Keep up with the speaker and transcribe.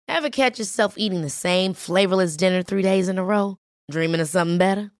Ever catch yourself eating the same flavorless dinner 3 days in a row? Dreaming of something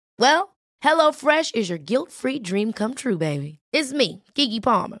better? Well, HelloFresh is your guilt-free dream come true, baby. It's me, Keke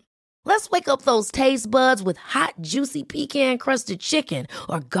Palmer. Let's wake up those taste buds with hot, juicy pecan-crusted chicken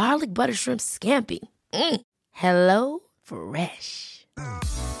or garlic butter shrimp scampi. Hello Fresh.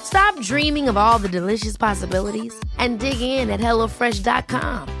 Stop dreaming of all the delicious possibilities and dig in at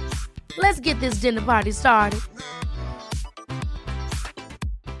HelloFresh.com. Let's get this dinner party started.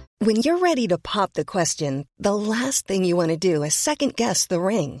 When you're ready to pop the question, the last thing you want to do is second-guess the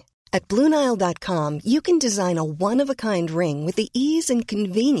ring. At BlueNile.com, you can design a one-of-a-kind ring with the ease and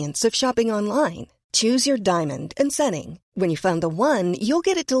convenience of shopping online. Choose your diamond and setting. When you find the one, you'll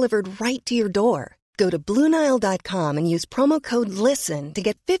get it delivered right to your door. Go to BlueNile.com and use promo code LISTEN to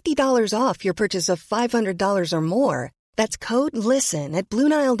get $50 off your purchase of $500 or more. That's code LISTEN at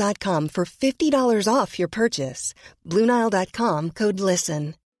BlueNile.com for $50 off your purchase. BlueNile.com, code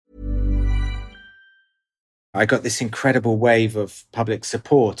LISTEN. I got this incredible wave of public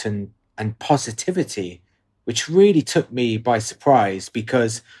support and positivity, which really took me by surprise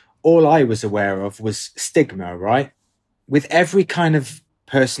because all I was aware of was stigma, right? With every kind of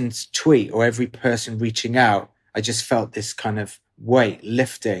person's tweet or every person reaching out, I just felt this kind of weight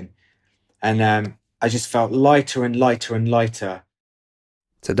lifting. And I just felt lighter and lighter and lighter.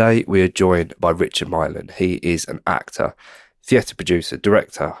 Today we are joined by Richard Mylan. He is an actor, theatre producer,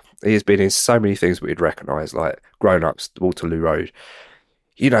 director. He has been in so many things we'd recognise, like Grown Ups, Waterloo Road.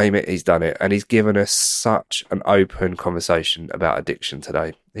 You name it, he's done it. And he's given us such an open conversation about addiction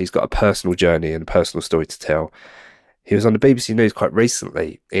today. He's got a personal journey and a personal story to tell. He was on the BBC News quite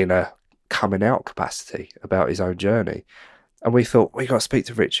recently in a coming out capacity about his own journey. And we thought, we got to speak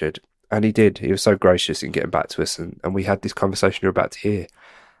to Richard. And he did. He was so gracious in getting back to us. And we had this conversation you're about to hear.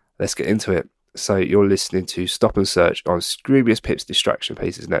 Let's get into it. So you're listening to Stop and Search on Scroobius Pip's Distraction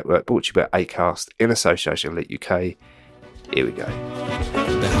Pieces Network, brought to you by Acast in association with Elite UK. Here we go.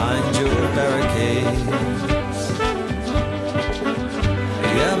 Behind your barricade.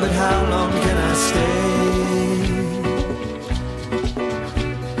 Yeah, but how long can I stay?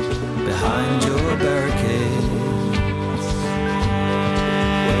 Behind your barricades,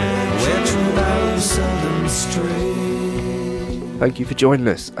 where true arrows seldom stray. Thank you for joining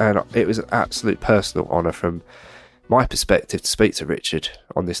us, and it was an absolute personal honour from my perspective to speak to Richard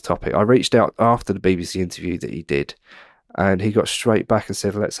on this topic. I reached out after the BBC interview that he did, and he got straight back and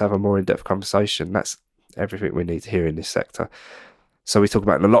said, let's have a more in-depth conversation. That's everything we need to hear in this sector. So we talk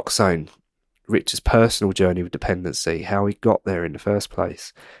about naloxone, Richard's personal journey with dependency, how he got there in the first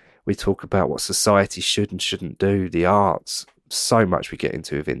place. We talk about what society should and shouldn't do, the arts, so much we get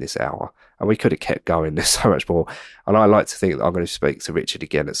into within this hour. And we could have kept going, there's so much more. And I like to think that I'm going to speak to Richard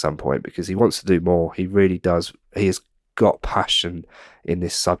again at some point because he wants to do more. He really does. He has got passion in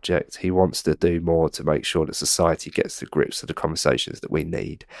this subject. He wants to do more to make sure that society gets to grips with the conversations that we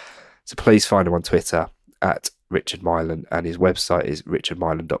need. So please find him on Twitter at Richard Mylan, and his website is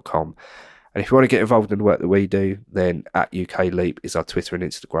richardmylan.com. And if you want to get involved in the work that we do, then at UK Leap is our Twitter and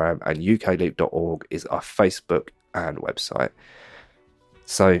Instagram, and ukleap.org is our Facebook and website.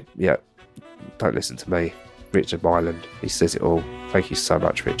 So, yeah, don't listen to me. Richard Mylan, he says it all. Thank you so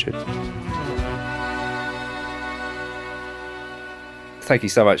much, Richard. Thank you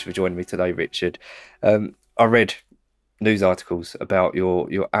so much for joining me today, Richard. I read news articles about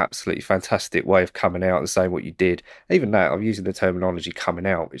your absolutely fantastic way of coming out and saying what you did. Even now, I'm using the terminology "coming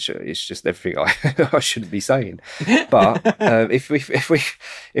out," which is just everything I shouldn't be saying. But if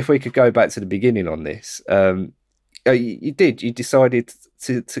we could go back to the beginning on this, you decided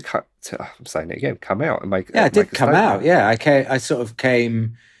to I'm saying it again, come out and make. Yeah, I did make a come statement. out. Yeah, I sort of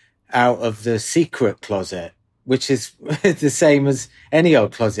came out of the secret closet, which is the same as any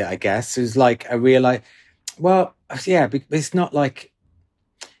old closet, I guess. It was like I realized, well, yeah, it's not like,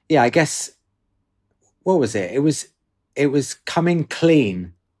 yeah, I guess, what was it? It was coming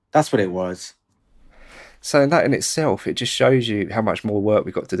clean. That's what it was. So that in itself, it just shows you how much more work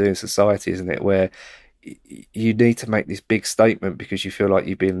we've got to do in society, isn't it? Where you need to make this big statement because you feel like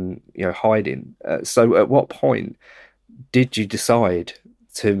you've been, hiding. So at what point did you decide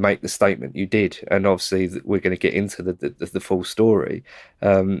to make the statement you did? And obviously we're going to get into the full story.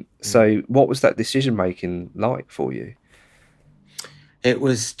 So what was that decision making like for you? It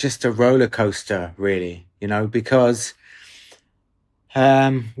was just a roller coaster, really, because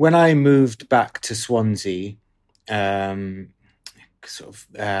when I moved back to Swansea,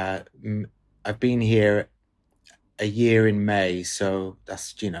 I've been here a year in May, so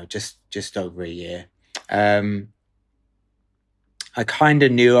that's, just over a year. I kind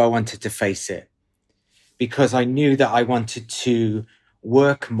of knew I wanted to face it because I knew that I wanted to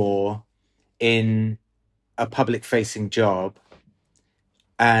work more in a public-facing job.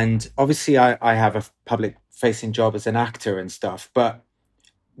 And obviously I have a public-facing job as an actor and stuff, but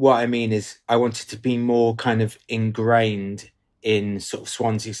what I mean is I wanted to be more kind of ingrained in sort of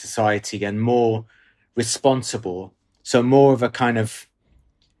Swansea society and more responsible. So more of a kind of,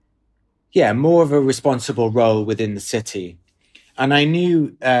 more of a responsible role within the city. And I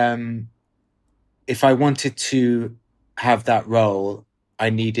knew if I wanted to have that role, I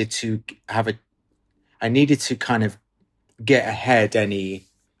needed to kind of get ahead any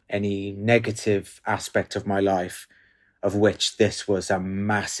negative aspect of my life, of which this was a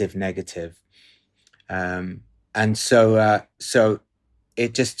massive negative. And so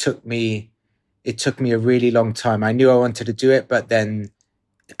it just took me a really long time. I knew I wanted to do it, but then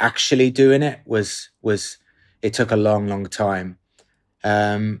actually doing it it took a long time.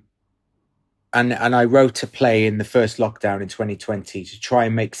 And I wrote a play in the first lockdown in 2020 to try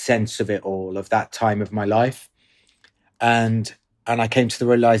and make sense of it all, of that time of my life. And I came to the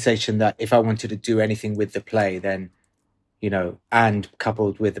realization that if I wanted to do anything with the play, then, and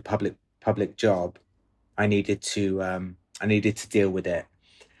coupled with the public job, I needed to deal with it.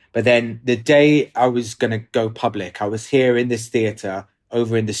 But then the day I was going to go public, I was here in this theatre,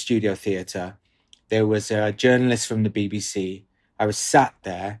 over in the Studio Theatre. There was a journalist from the BBC. I was sat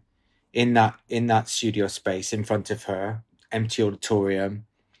there in that studio space in front of her, empty auditorium,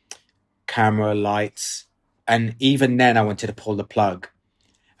 camera, lights. And even then I wanted to pull the plug.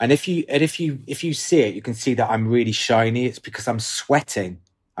 And if you see it, you can see that I'm really shiny. It's because I'm sweating.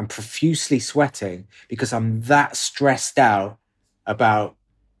 I'm profusely sweating because I'm that stressed out about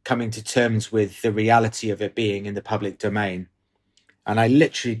coming to terms with the reality of it being in the public domain. And I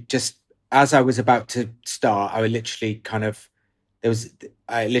literally just, as I was about to start, I literally wanted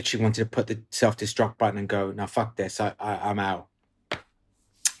to put the self-destruct button and go, no, fuck this, I'm out.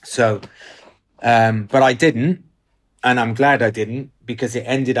 So, but I didn't, and I'm glad I didn't, because it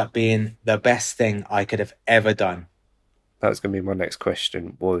ended up being the best thing I could have ever done. That was going to be my next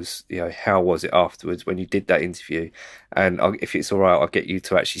question, was, how was it afterwards when you did that interview? And if it's all right, I'll get you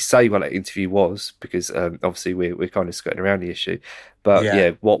to actually say what that interview was, because obviously we're kind of skirting around the issue.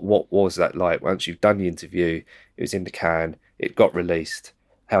 But what was that like? Once you've done the interview, it was in the can, it got released.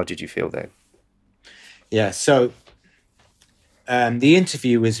 How did you feel then? Yeah, so the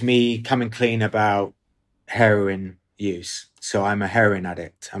interview was me coming clean about heroin use. So I'm a heroin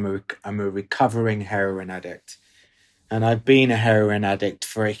addict. I'm a recovering heroin addict. And I've been a heroin addict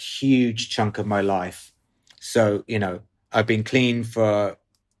for a huge chunk of my life. So, I've been clean for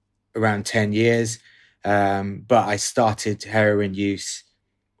around 10 years. But I started heroin use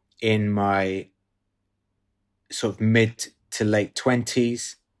in my sort of mid to late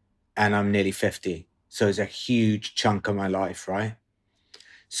 20s, and I'm nearly 50. So it's a huge chunk of my life, right?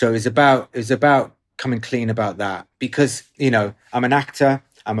 So it was about coming clean about that, because, I'm an actor,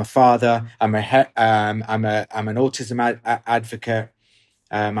 I'm a father, I'm an autism advocate,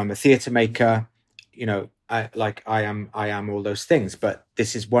 I'm a theatre maker, I am all those things. But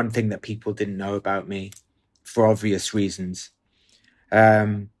this is one thing that people didn't know about me for obvious reasons.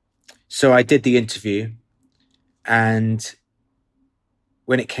 So I did the interview, and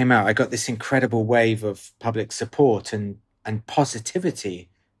when it came out, I got this incredible wave of public support and positivity,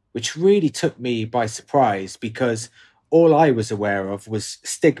 which really took me by surprise, because all I was aware of was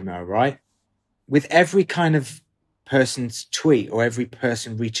stigma, right? With every kind of person's tweet or every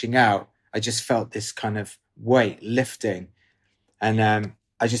person reaching out, I just felt this kind of weight lifting. And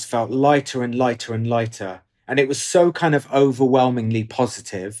I just felt lighter and lighter and lighter. And it was so kind of overwhelmingly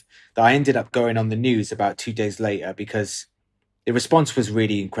positive that I ended up going on the news about 2 days later, because the response was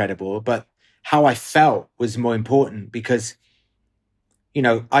really incredible. But how I felt was more important, because,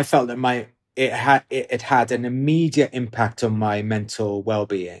 I felt that it had an immediate impact on my mental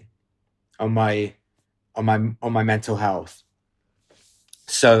well-being, on my mental health.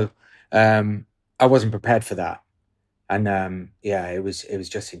 So I wasn't prepared for that, and it was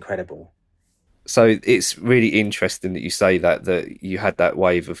just incredible. So it's really interesting that you say that you had that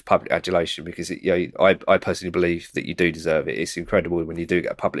wave of public adulation, because I personally believe that you do deserve it. It's incredible when you do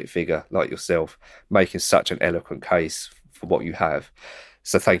get a public figure like yourself making such an eloquent case for what you have.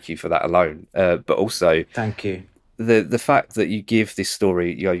 So thank you for that alone. But also, thank you. The fact that you give this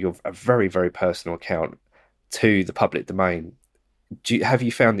story, you're a very, very personal account to the public domain. Have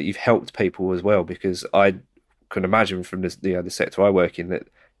you found that you've helped people as well? Because I can imagine from the sector I work in, that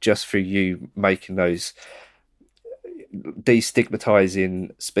just through you making those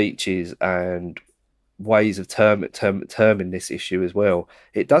destigmatizing speeches and ways of terming this issue as well,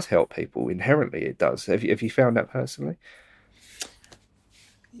 it does help people inherently. It does. Have you found that personally?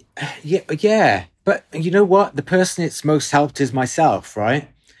 Yeah. But you know what? The person it's most helped is myself, right?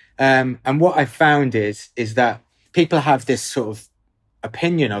 And what I found is that people have this sort of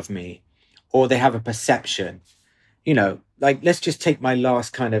opinion of me, or they have a perception. You know, like, let's just take my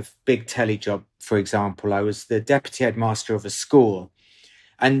last kind of big telly job, for example. I was the deputy headmaster of a school,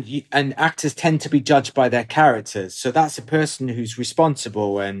 and actors tend to be judged by their characters. So that's a person who's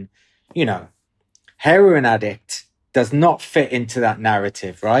responsible, and, you know, heroin addict does not fit into that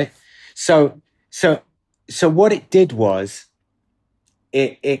narrative, right? So what it did was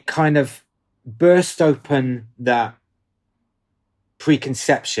it kind of burst open that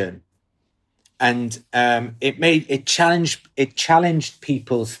preconception, and it challenged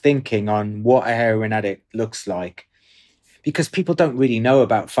people's thinking on what a heroin addict looks like, because people don't really know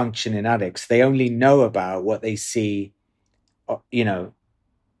about functioning addicts. They only know about what they see, you know,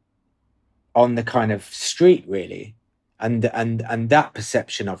 on the kind of street, really, and that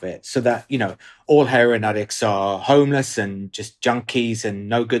perception of it. So that, you know, all heroin addicts are homeless and just junkies and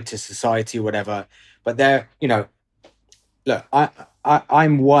no good to society or whatever. But they're, you know, look,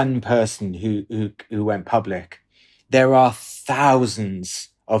 I'm one person who went public. There are thousands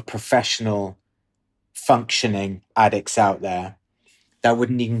of professional functioning addicts out there that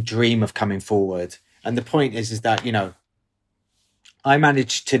wouldn't even dream of coming forward. And the point is that, you know, I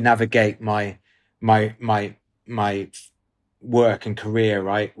managed to navigate my work and career,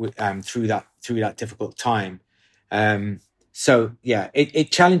 right, through that difficult time. So yeah,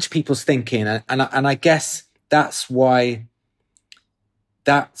 it challenged people's thinking, and I guess that's where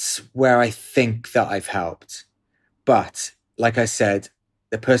I think that I've helped. But like I said,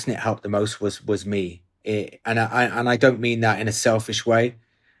 the person it helped the most was me. And I don't mean that in a selfish way.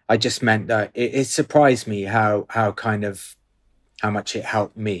 I just meant that it surprised me how much it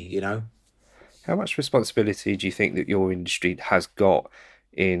helped me, you know. How much responsibility do you think that your industry has got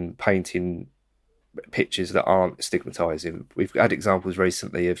in painting pictures that aren't stigmatizing? We've had examples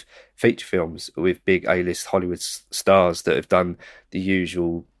recently of feature films with big A-list Hollywood stars that have done the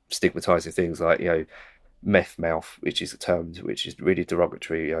usual stigmatizing things, like, you know, meth mouth, which is a term which is really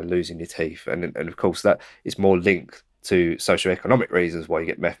derogatory, you know, losing your teeth, and of course that is more linked to socioeconomic reasons why you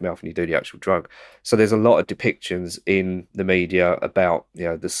get meth mouth and you do the actual drug. So there's a lot of depictions in the media about, you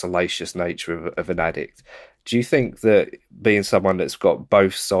know, the salacious nature of an addict. Do you think that, being someone that's got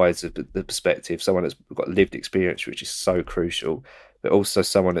both sides of the perspective, someone that's got lived experience, which is so crucial, but also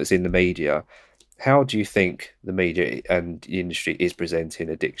someone that's in the media, how do you think the media and the industry is presenting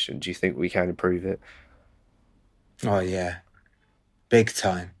addiction? Do you think we can improve it? Oh yeah, big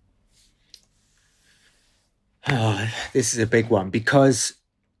time. Oh, this is a big one, because,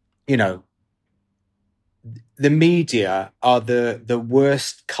 you know, the media are the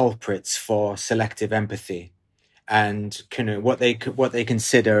worst culprits for selective empathy, and kind of what they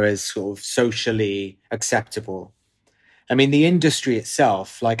consider as sort of socially acceptable. I mean, the industry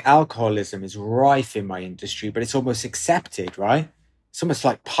itself, like alcoholism, is rife in my industry, but it's almost accepted, right? It's almost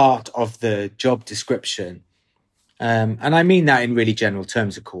like part of the job description. And I mean that in really general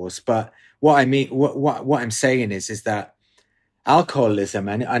terms, of course. But what I mean, what I'm saying is that alcoholism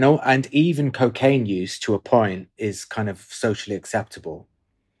and even cocaine use, to a point, is kind of socially acceptable.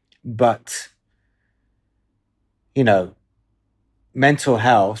 But, you know, mental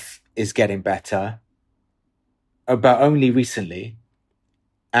health is getting better, but only recently.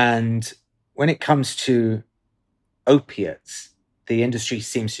 And when it comes to opiates, the industry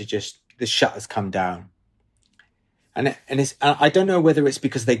seems to the shutters come down. And I don't know whether it's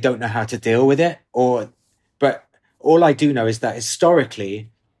because they don't know how to deal with it, but all I do know is that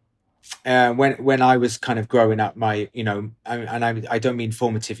historically, when I was kind of growing up, I don't mean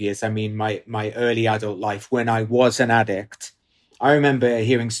formative years, I mean my early adult life, when I was an addict, I remember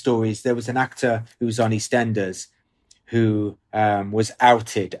hearing stories. There was an actor who was on EastEnders who was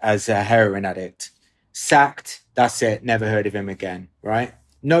outed as a heroin addict, sacked, that's it, never heard of him again, right?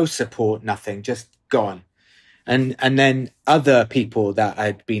 No support, nothing, just gone. And then other people that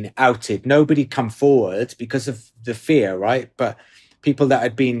had been outed, nobody come forward because of the fear, right? But people that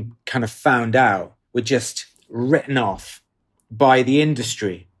had been kind of found out were just written off by the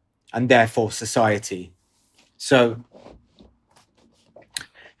industry and therefore society. So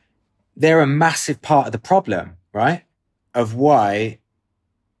they're a massive part of the problem, right? Of why,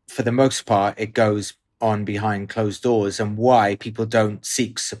 for the most part, it goes on behind closed doors, and why people don't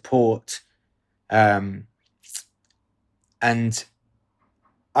seek support. And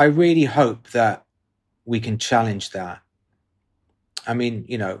I really hope that we can challenge that. I mean,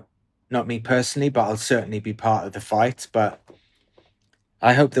 you know, not me personally, but I'll certainly be part of the fight. But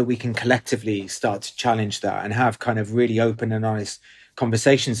I hope that we can collectively start to challenge that and have kind of really open and honest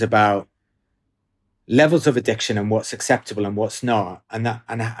conversations about levels of addiction and what's acceptable and what's not, and that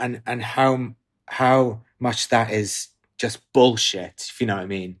and how much that is just bullshit, if you know what I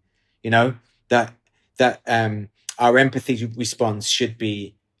mean. You know, that our empathy response should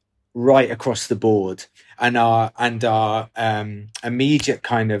be right across the board, and our immediate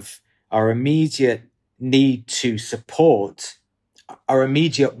need to support, our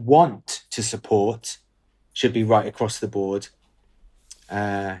immediate want to support should be right across the board.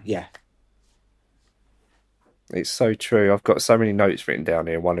 Yeah. It's so true. I've got so many notes written down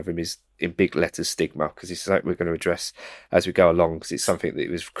here. One of them is in big letters stigma, because it's something we're going to address as we go along, because it's something that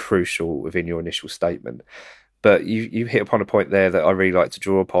was crucial within your initial statement. But you hit upon a point there that I really like to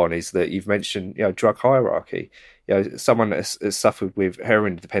draw upon, is that you've mentioned, you know, drug hierarchy. You know, someone that has suffered with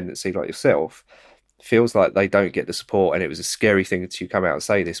heroin dependency like yourself feels like they don't get the support, and it was a scary thing to come out and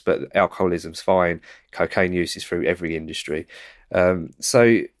say this, but alcoholism's fine, cocaine use is through every industry.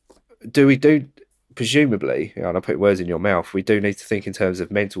 So presumably, you know, and I put words in your mouth, we do need to think in terms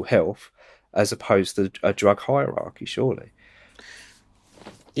of mental health as opposed to a drug hierarchy, surely.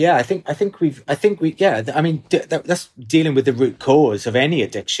 Yeah, I think I mean, that's dealing with the root cause of any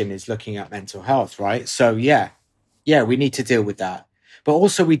addiction, is looking at mental health, right? So yeah, we need to deal with that. But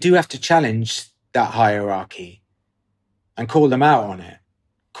also we do have to challenge that hierarchy and call them out on it,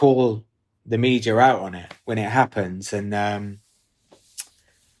 call the media out on it when it happens. And,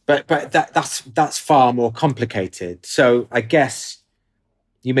 but that's far more complicated. So I guess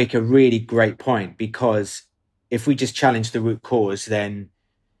you make a really great point, because if we just challenge the root cause, then,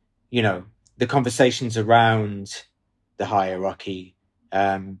 you know, the conversations around the hierarchy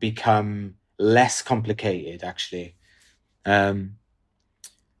become less complicated, actually.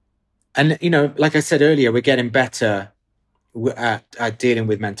 And, you know, like I said earlier, we're getting better at dealing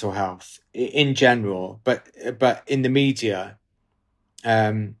with mental health in general, but in the media,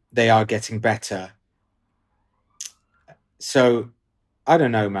 they are getting better. So I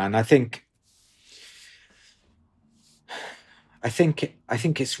don't know, man. I think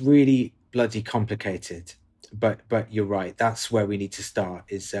it's really bloody complicated, but you're right. That's where we need to start,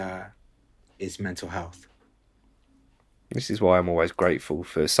 is mental health. This is why I'm always grateful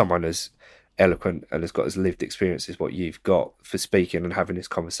for someone as eloquent and has got as lived experience as what you've got, for speaking and having this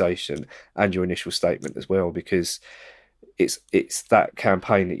conversation, and your initial statement as well, because it's that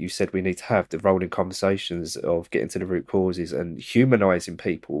campaign that you said we need to have, the rolling conversations of getting to the root causes and humanising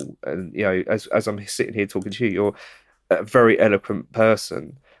people. And, you know, as I'm sitting here talking to you, you're a very eloquent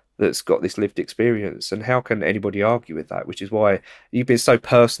person that's got this lived experience, and how can anybody argue with that? Which is why you've been so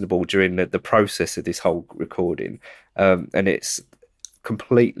personable during the process of this whole recording, and it's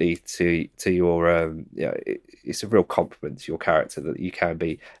completely to your it's a real compliment to your character that you can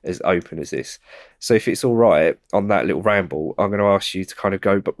be as open as this. So if it's all right, on that little ramble, I'm going to ask you to kind of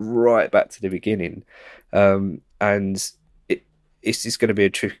go right back to the beginning, and it's just going to be a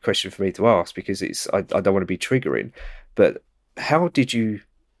tricky question for me to ask, because I don't want to be triggering, but how did you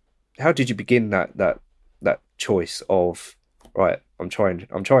begin that choice of, right, I'm trying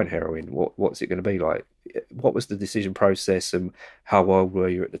heroin, what's it going to be like? What was the decision process, and how old were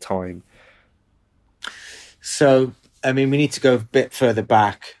you at the time? So, I mean, we need to go a bit further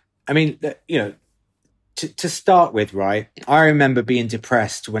back. I mean, you know, to start with, right, I remember being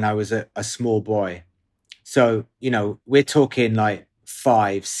depressed when I was a small boy. So, you know, we're talking like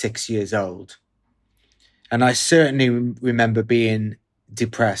 5-6 years old. And I certainly remember being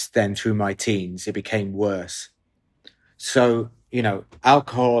depressed then through my teens. It became worse. So, you know,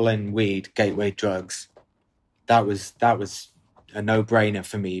 alcohol and weed, gateway drugs, that was a no-brainer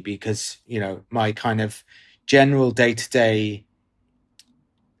for me, because, you know, my kind of general day-to-day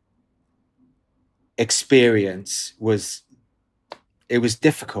experience was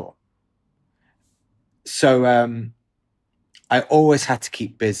difficult. So I always had to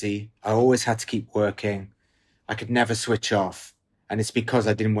keep busy. I always had to keep working. I could never switch off. And it's because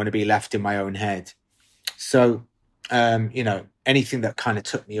I didn't want to be left in my own head. So, you know, anything that kind of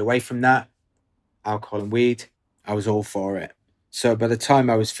took me away from that, alcohol and weed, I was all for it. So by the time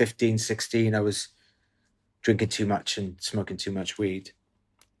I was 15, 16, I was drinking too much and smoking too much weed.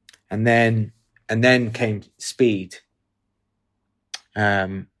 And then came speed,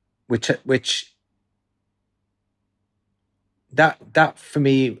 which that for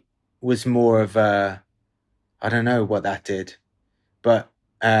me was more of a, I don't know what that did, but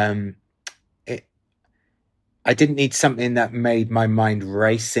I didn't need something that made my mind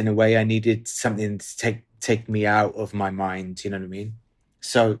race in a way. I needed something to take me out of my mind, you know what I mean?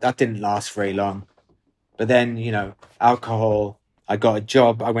 So that didn't last very long. But then, you know, alcohol, I got a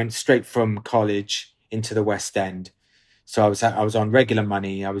job. I went straight from college into the West End. So I was on regular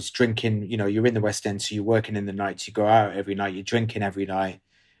money. I was drinking, you know, you're in the West End, so you're working in the nights, you go out every night, you're drinking every night.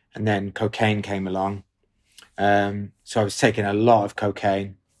 And then cocaine came along. So I was taking a lot of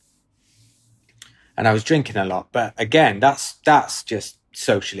cocaine and I was drinking a lot. But again, that's just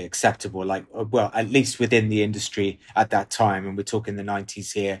socially acceptable. Like, well, at least within the industry at that time, and we're talking the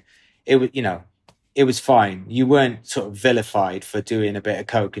 90s here, it was, you know, it was fine. You weren't sort of vilified for doing a bit of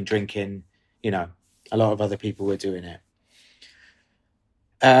coke and drinking, you know, a lot of other people were doing it.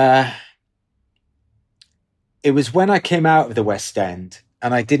 It was when I came out of the West End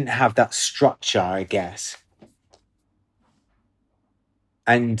and I didn't have that structure, I guess.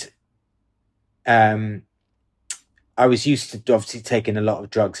 And I was used to obviously taking a lot of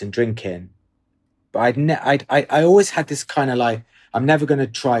drugs and drinking, but I always had this kind of like, I'm never going to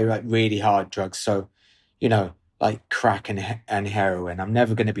try like really hard drugs. So, you know, like crack and heroin, I'm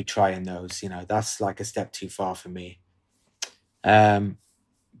never going to be trying those. You know, that's like a step too far for me.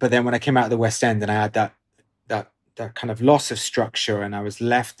 But then when I came out of the West End and I had that kind of loss of structure, and I was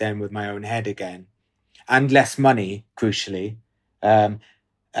left then with my own head again, and less money, crucially, and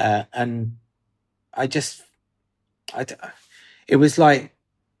it was like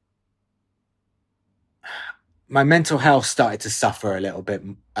my mental health started to suffer a little bit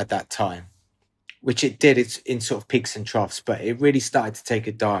at that time, which it did. It's in sort of peaks and troughs, but it really started to take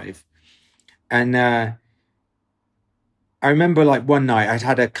a dive. And I remember like one night I'd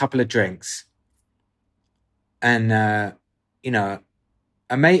had a couple of drinks, and you know,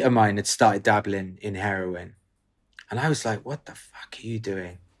 a mate of mine had started dabbling in heroin, and I was like, "What the fuck are you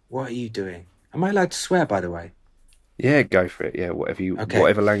doing? What are you doing?" Am I allowed to swear, by the way? Yeah, go for it. Yeah,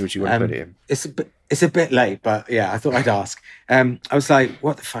 whatever language you want to put it in. It's a bit late, but yeah, I thought I'd ask. I was like,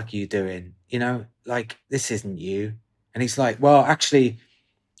 "What the fuck are you doing? You know, like this isn't you." And he's like, "Well, actually,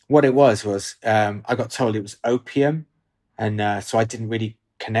 what it was I got told it was opium, and so I didn't really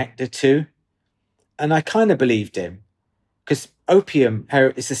connect the two." And I kind of believed him, because opium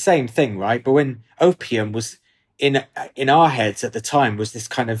is the same thing, right? But when opium was in our heads at the time was this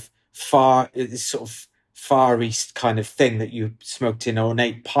kind of this sort of Far East kind of thing that you smoked in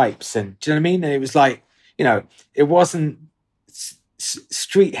ornate pipes, and do you know what I mean? And it was like, you know, it wasn't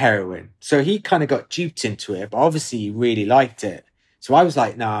street heroin. So he kind of got duped into it, but obviously he really liked it. So I was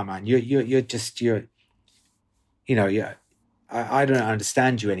like, "Nah, man, you're I don't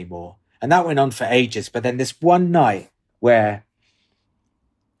understand you anymore." And that went on for ages. But then this one night where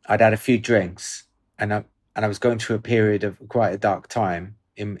I'd had a few drinks and I was going through a period of quite a dark time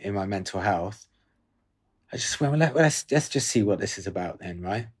in my mental health, I just went, well, let's just see what this is about then,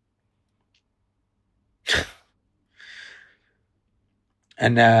 right?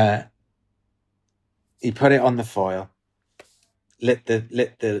 And he put it on the foil, lit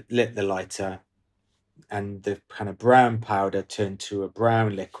the lighter, and the kind of brown powder turned to a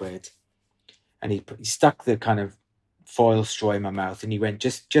brown liquid. And he stuck the kind of foil straw in my mouth, and he went,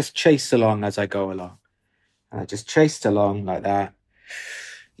 just chase along as I go along. And I just chased along like that.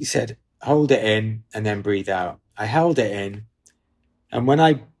 He said, "Hold it in and then breathe out." I held it in, and when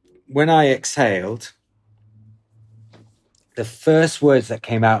I exhaled, the first words that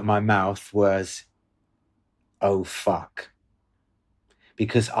came out of my mouth was, "Oh fuck,"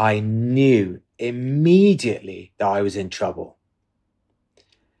 because I knew immediately that I was in trouble.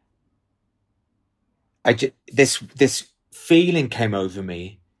 This feeling came over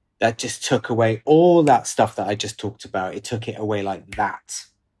me that just took away all that stuff that I just talked about. It took it away like that.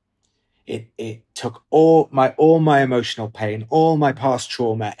 It took all my emotional pain, all my past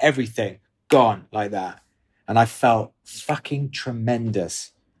trauma, everything gone like that. And I felt fucking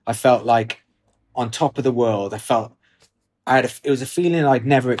tremendous. I felt like on top of the world. It was a feeling I'd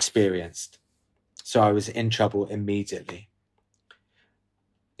never experienced. So I was in trouble immediately.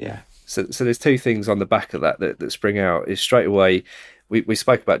 Yeah. So there's two things on the back of that spring out. Is straight away, we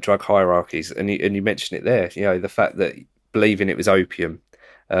spoke about drug hierarchies, and you mentioned it there. You know, the fact that believing it was opium,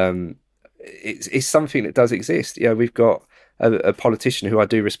 it's something that does exist. You know, we've got a politician who I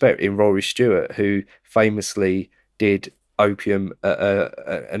do respect in Rory Stewart, who famously did opium at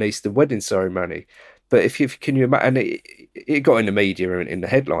an Easter wedding ceremony. But can you imagine, and it got in the media and in the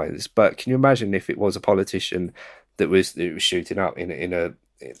headlines, but can you imagine if it was a politician that was shooting up in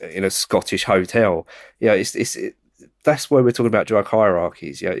a Scottish hotel? Yeah, that's where we're talking about drug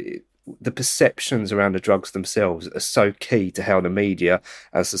hierarchies. Yeah, the perceptions around the drugs themselves are so key to how the media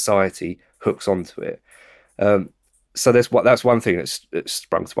and society hooks onto it. So that's one thing that's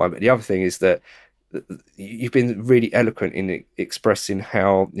sprung to mind. But the other thing is that you've been really eloquent in expressing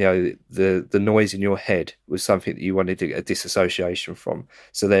how, you know, the noise in your head was something that you wanted to get a disassociation from.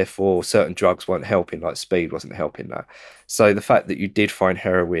 So therefore, certain drugs weren't helping, like speed wasn't helping that. So the fact that you did find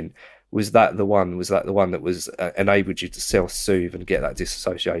heroin, was that the one that was enabled you to self-soothe and get that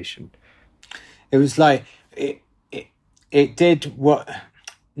disassociation? It was like it did what.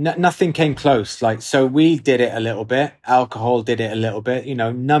 Nothing came close. Like, so weed did it a little bit, alcohol did it a little bit, you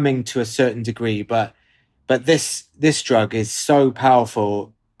know, numbing to a certain degree, but this drug is so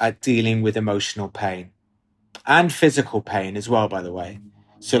powerful at dealing with emotional pain and physical pain as well, by the way.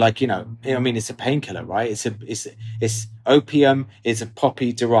 So, like, you know, I mean, it's a painkiller, right? It's opium is a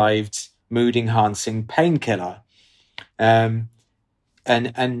poppy derived mood enhancing painkiller. And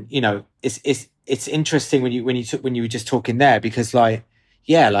you know, it's interesting when you were just talking there, because like,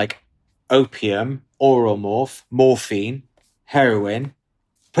 yeah, like opium, oral morphine, heroin.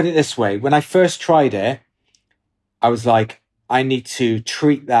 Put it this way, when I first tried it, I was like, I need to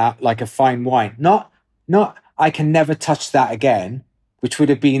treat that like a fine wine. Not I can never touch that again, which would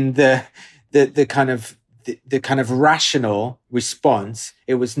have been the kind of rational response.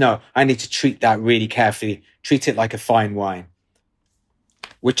 It was, no, I need to treat that really carefully, treat it like a fine wine,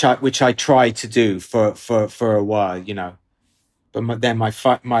 which I tried to do for a while, you know. But then my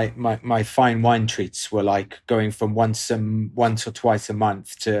fine wine treats were like going from once or twice a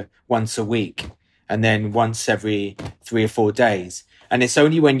month to once a week, and then once every 3 or 4 days. And it's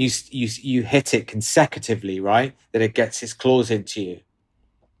only when you hit it consecutively, right, that it gets its claws into you.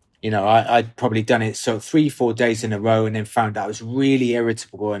 You know, I'd probably done it so 3-4 days in a row, and then found out I was really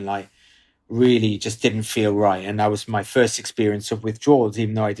irritable and like really just didn't feel right. And that was my first experience of withdrawals,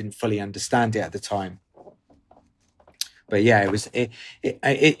 even though I didn't fully understand it at the time. But yeah,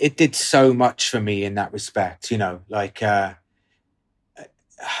 it did so much for me in that respect, you know, like, I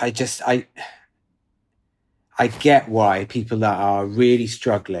get why people that are really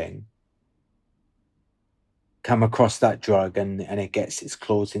struggling come across that drug and it gets its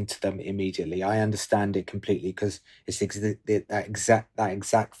claws into them immediately. I understand it completely, because it's that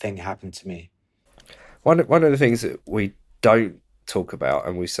exact thing happened to me. One of the things that we don't talk about,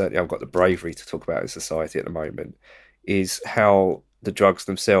 and we certainly haven't got the bravery to talk about in society at the moment, is how the drugs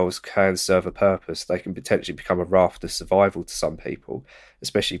themselves can serve a purpose. They can potentially become a raft of survival to some people,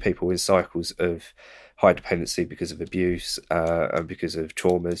 especially people in cycles of high dependency because of abuse and because of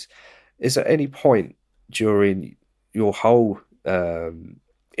traumas. Is there any point during your whole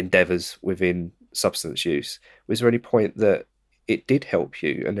endeavours within substance use, was there any point that it did help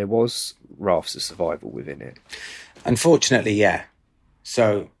you and there was rafts of survival within it? Unfortunately, yeah.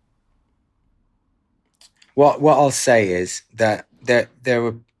 So what I'll say is that there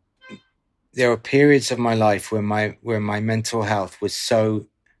were periods of my life where my mental health was so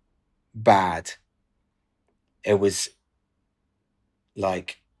bad, it was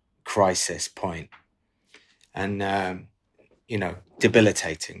like crisis point, and you know,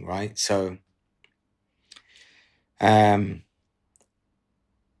 debilitating, right? So I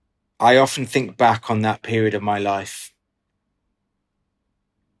often think back on that period of my life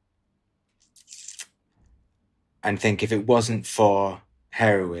and think, if it wasn't for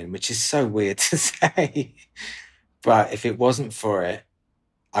heroin, which is so weird to say, but if it wasn't for it,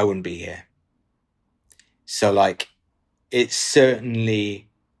 I wouldn't be here. So like, it certainly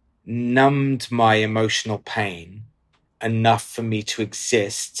numbed my emotional pain enough for me to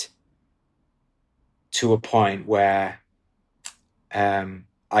exist to a point where there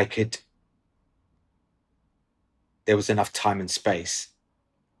was enough time and space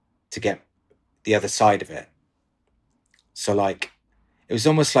to get the other side of it. So like, it was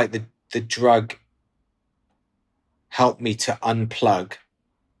almost like the drug helped me to unplug.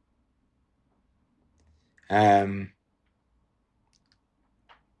 And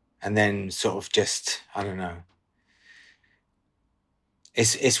then sort of just, I don't know.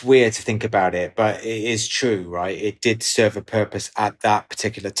 It's weird to think about it, but it is true, right? It did serve a purpose at that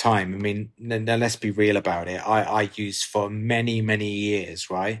particular time. I mean, now let's be real about it. I used for many, many years,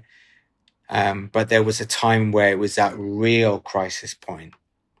 right? But there was a time where it was that real crisis point.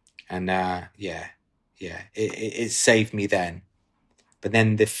 And it saved me then. But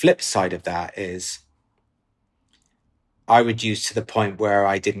then the flip side of that is I would use to the point where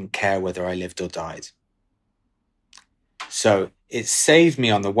I didn't care whether I lived or died. So it saved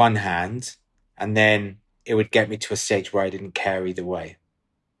me on the one hand, and then it would get me to a stage where I didn't care either way.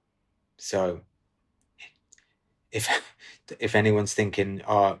 So if anyone's thinking,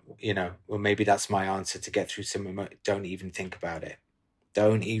 oh, you know, well, maybe that's my answer to get through some, don't even think about it.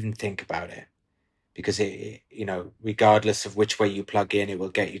 Don't even think about it. Because it, you know, regardless of which way you plug in, it will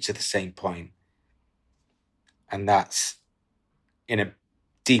get you to the same point. and that's in a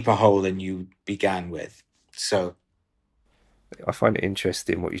deeper hole than you began with. So I find it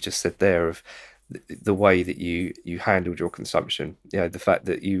interesting what you just said there of the way that you handled your consumption. The fact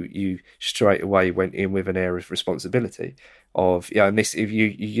that you straight away went in with an air of responsibility of, and this, if you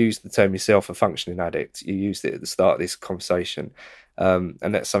used the term yourself, a functioning addict, you used it at the start of this conversation. And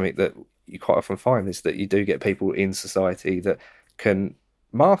that's something that you quite often find, is that you do get people in society that can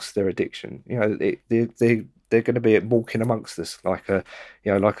mask their addiction. They're going to be walking amongst us like a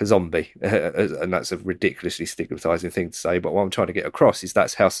zombie, and that's a ridiculously stigmatizing thing to say. But what I'm trying to get across is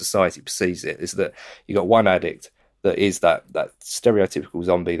that's how society perceives it. Is that you got one addict that is that stereotypical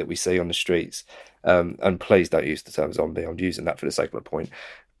zombie that we see on the streets. And please don't use the term zombie. I'm using that for the sake of the point.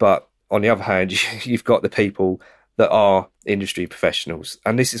 But on the other hand, you've got the people that are industry professionals,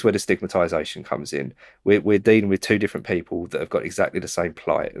 and this is where the stigmatization comes in. We're dealing with two different people that have got exactly the same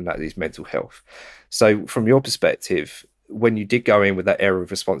plight, and that is mental health. So from your perspective, when you did go in with that air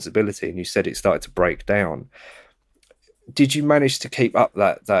of responsibility and you said it started to break down, did you manage to keep up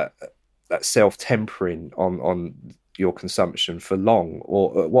that self-tempering on your consumption for long,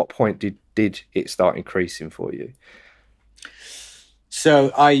 or at what point did it start increasing for you?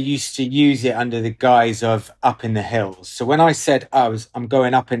 So I used to use it under the guise of up in the hills. So when I said I'm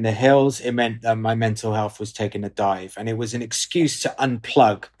going up in the hills, it meant that my mental health was taking a dive, and it was an excuse to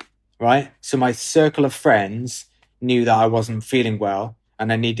unplug, right? So my circle of friends knew that I wasn't feeling well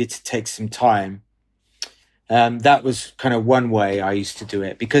and I needed to take some time. That was kind of one way I used to do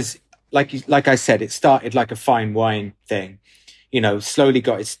it, because like I said, it started like a fine wine thing. Slowly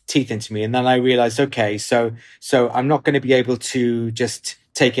got its teeth into me. And then I realized, okay, so I'm not going to be able to just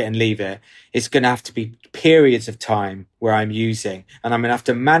take it and leave it. It's going to have to be periods of time where I'm using, and I'm going to have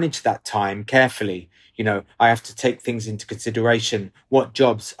to manage that time carefully. I have to take things into consideration. What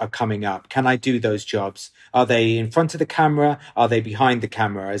jobs are coming up? Can I do those jobs? Are they in front of the camera? Are they behind the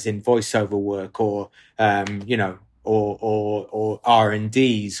camera, as in voiceover work, or, or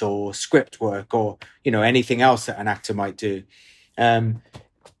R&Ds or script work, or, anything else that an actor might do.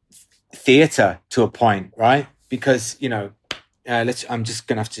 Theatre to a point, right? Because I'm just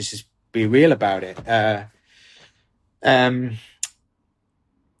gonna have to just be real about it.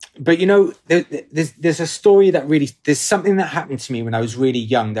 But there's a story that there's something that happened to me when I was really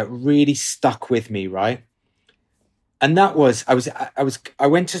young that really stuck with me, right? And that was I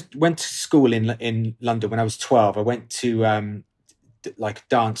went to school in London when I was 12. I went to like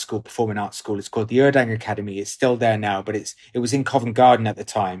dance school, performing arts school. It's called the Erdang Academy. It's still there now, but it was in Covent Garden at the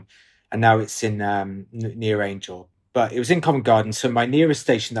time, and now it's in near Angel. But it was in Covent Garden, so my nearest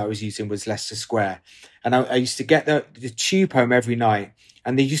station that I was using was Leicester Square, and I used to get the tube home every night.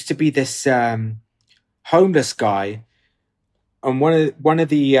 And there used to be this homeless guy on one of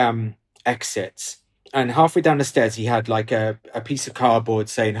the exits, and halfway down the stairs he had like a piece of cardboard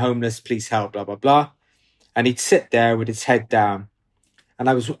saying "homeless, please help," blah blah blah, and he'd sit there with his head down. And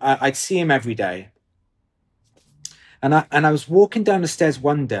I'd see him every day. And I was walking down the stairs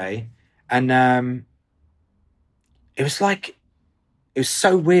one day, and it was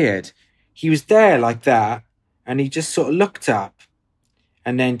so weird. He was there like that, and he just sort of looked up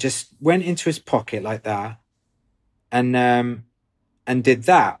and then just went into his pocket like that, and did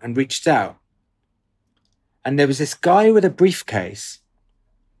that and reached out. And there was this guy with a briefcase,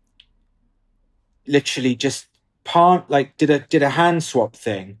 literally just did a hand swap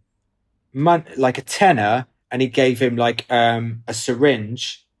thing, like a tenner, and he gave him like a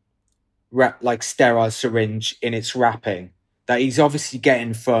syringe, like sterile syringe in its wrapping that he's obviously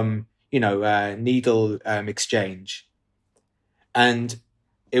getting from needle exchange. And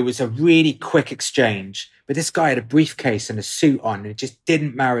it was a really quick exchange, but this guy had a briefcase and a suit on, and it just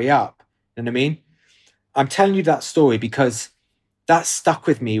didn't marry up. You know what I mean? I'm telling you that story because that stuck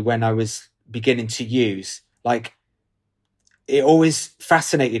with me when I was beginning to use. Like, it always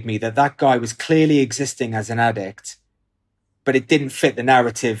fascinated me that guy was clearly existing as an addict, but it didn't fit the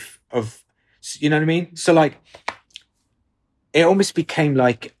narrative of, you know what I mean? So like, it almost became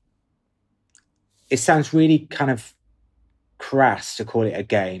like, it sounds really kind of crass to call it a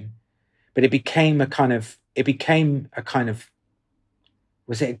game, but it became a kind of,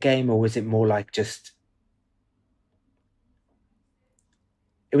 was it a game, or was it more like just,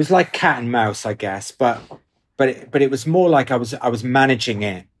 it was like cat and mouse, I guess, but it was more like I was managing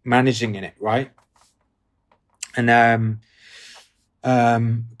in it, right? And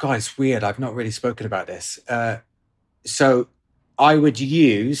God, it's weird. I've not really spoken about this. So I would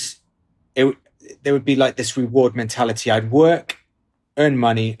use it. There would be like this reward mentality. I'd work, earn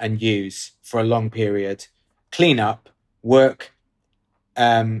money, and use for a long period. Clean up, work,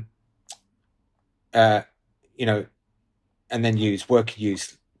 you know, and then use.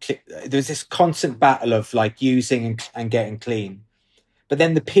 There's this constant battle of like using and getting clean. But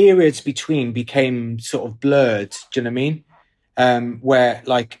then the periods between became sort of blurred. Do you know what I mean? Where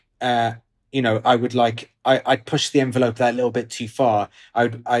like, you know, I'd push the envelope that little bit too far.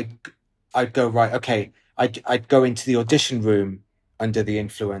 I'd go, right, okay, I'd go into the audition room under the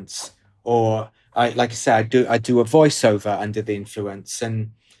influence, or like I said, I'd do a voiceover under the influence,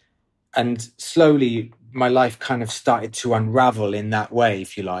 and slowly my life kind of started to unravel in that way,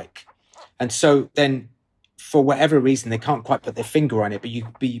 if you like. And so then, for whatever reason, they can't quite put their finger on it, but you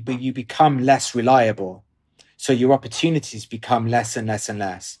become less reliable. So your opportunities become less and less and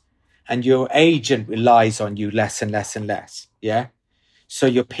less. And your agent relies on you less and less and less. Yeah. So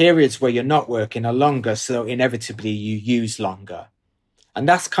your periods where you're not working are longer. So inevitably you use longer. And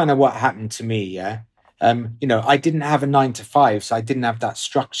that's kind of what happened to me. Yeah. You know, I didn't have a 9 to 5, so I didn't have that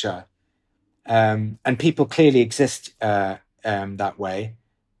structure. And people clearly exist that way.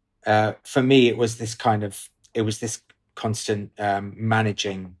 For me, it was this constant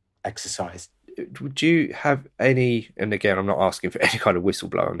managing exercise. Would you have any, and again, I'm not asking for any kind of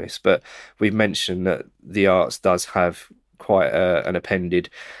whistleblower on this, but we've mentioned that the arts does have quite an appended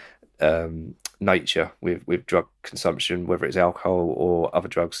nature with drug consumption, whether it's alcohol or other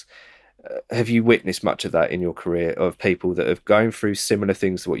drugs. Have you witnessed much of that in your career, of people that have gone through similar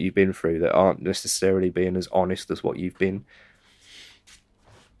things to what you've been through that aren't necessarily being as honest as what you've been?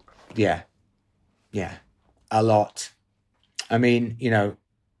 Yeah, a lot. I mean, you know,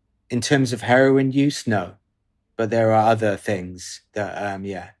 in terms of heroin use, no, but there are other things that,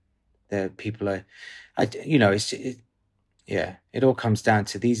 that people are, you know, it all comes down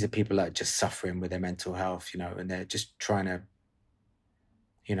to, these are people that are just suffering with their mental health, you know, and they're just trying to,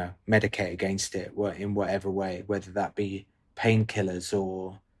 you know, medicate against it in whatever way, whether that be painkillers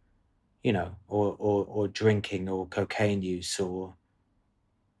or, you know, or drinking or cocaine use or,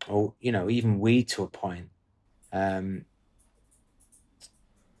 you know, even weed to a point.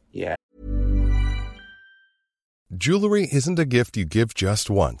 Yeah. Jewelry isn't a gift you give just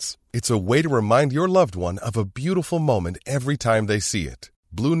once. It's a way to remind your loved one of a beautiful moment every time they see it.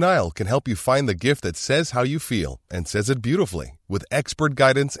 Blue Nile can help you find the gift that says how you feel and says it beautifully, with expert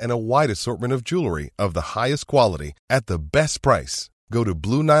guidance and a wide assortment of jewelry of the highest quality at the best price. Go to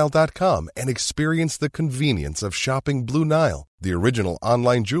BlueNile.com and experience the convenience of shopping Blue Nile, the original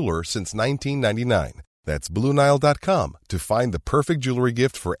online jeweler since 1999. That's BlueNile.com to find the perfect jewelry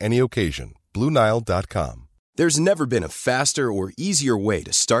gift for any occasion. BlueNile.com. There's never been a faster or easier way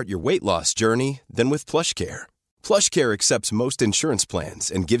to start your weight loss journey than with PlushCare. PlushCare accepts most insurance plans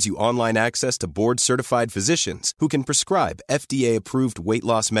and gives you online access to board-certified physicians who can prescribe FDA-approved weight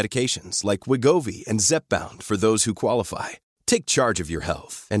loss medications like Wegovy and Zepbound for those who qualify. Take charge of your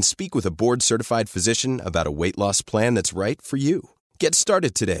health and speak with a board-certified physician about a weight loss plan that's right for you. Get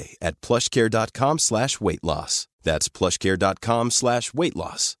started today at plushcare.com/weight-loss. That's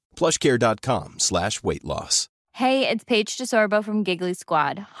plushcare.com/weight-loss. plushcare.com/weight-loss. Hey, it's Paige DeSorbo from Giggly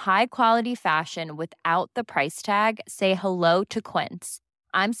Squad. High quality fashion without the price tag. Say hello to Quince.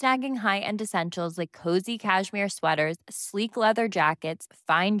 I'm snagging high-end essentials like cozy cashmere sweaters, sleek leather jackets,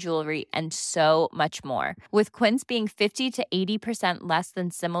 fine jewelry, and so much more. With Quince being 50 to 80% less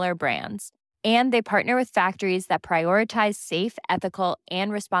than similar brands. And they partner with factories that prioritize safe, ethical,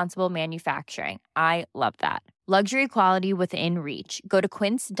 and responsible manufacturing. I love that. Luxury quality within reach. Go to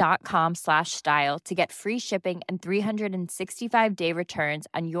quince.com/style to get free shipping and 365-day returns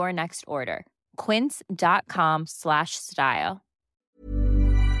on your next order. Quince.com/style.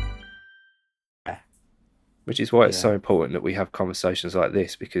 Which is why it's so important that we have conversations like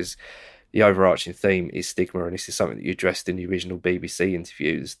this, because the overarching theme is stigma, and this is something that you addressed in the original BBC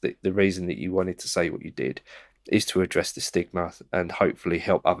interviews. The reason that you wanted to say what you did is to address the stigma and hopefully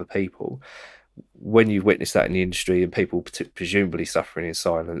help other people. When you witness that in the industry and people presumably suffering in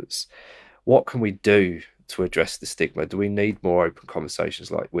silence, what can we do to address the stigma? Do we need more open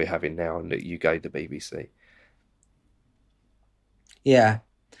conversations like we're having now and that you gave the BBC? Yeah,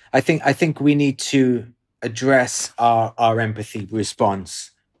 I think we need to address our empathy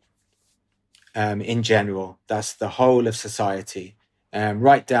response. In general, that's the whole of society,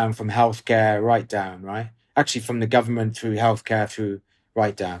 right down from healthcare, right down, right? Actually, from the government through healthcare, through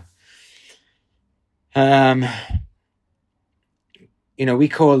right down. You know, we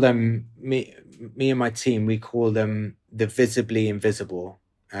call them, me and my team, we call them the visibly invisible,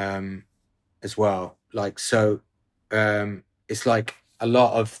 as well. Like, so, it's like a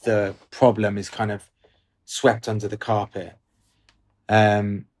lot of the problem is kind of swept under the carpet.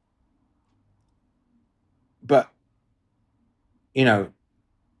 But, you know,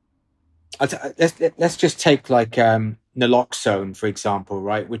 let's just take like naloxone, for example,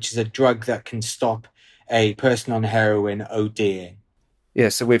 right? Which is a drug that can stop a person on heroin ODing. Yeah,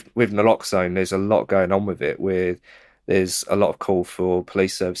 so with naloxone, there's a lot going on with it. There's a lot of call for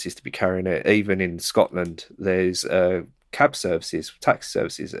police services to be carrying it. Even in Scotland, there's cab services, taxi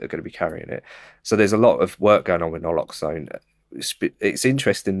services that are going to be carrying it. So there's a lot of work going on with naloxone. It's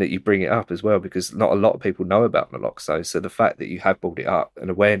interesting that you bring it up as well, because not a lot of people know about naloxone. So the fact that you have brought it up and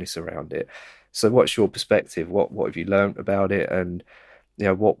awareness around it. So what's your perspective? What have you learned about it? And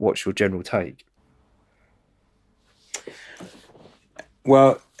what's your general take?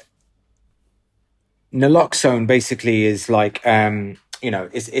 Well, naloxone basically is like,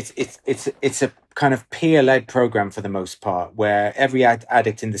 it's a kind of peer-led program for the most part, where every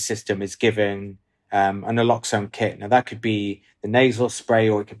addict in the system is given a naloxone kit. Now, that could be the nasal spray,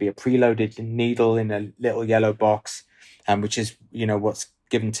 or it could be a preloaded needle in a little yellow box, which is, what's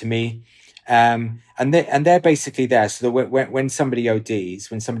given to me. And they're basically there. So that when somebody ODs,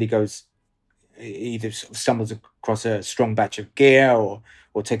 when somebody goes, either sort of stumbles across a strong batch of gear or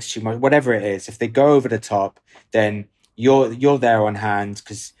takes too much, whatever it is, if they go over the top, then you're there on hand,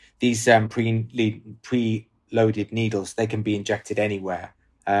 because these preloaded needles, they can be injected anywhere,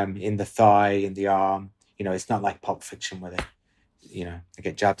 in the thigh, in the arm. It's not like Pulp Fiction where they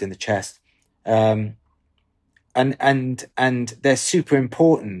get jabbed in the chest. And they're super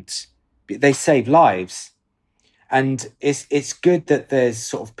important. They save lives. And it's good that there's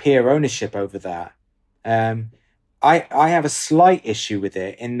sort of peer ownership over that. I have a slight issue with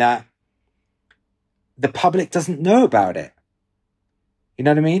it in that the public doesn't know about it. You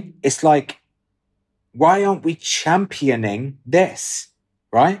know what I mean? It's like, why aren't we championing this,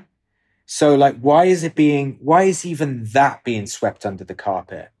 right? So like, why is even that being swept under the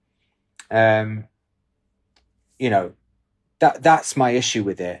carpet? That's my issue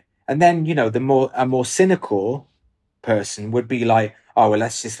with it. And then, a more cynical person would be like, oh, well,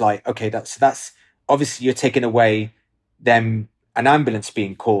 let's just like, okay, that's obviously you're taking away them, an ambulance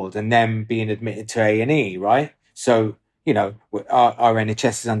being called and them being admitted to A&E, right? So, our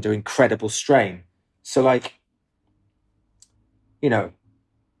NHS is under incredible strain. So like,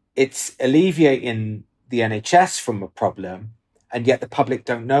 it's alleviating the NHS from a problem, and yet the public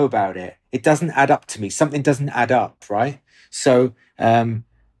don't know about it. It doesn't add up to me. Something doesn't add up, right? So,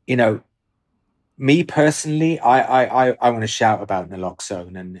 me personally, I want to shout about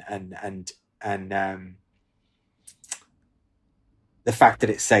naloxone and the fact that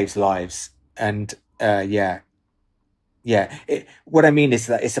it saves lives. And what I mean is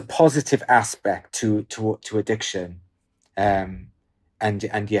that it's a positive aspect to addiction, and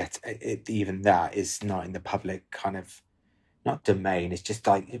yet even that is not in the public kind of, not domain. It's just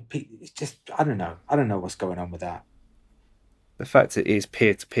like I don't know what's going on with that. The fact it is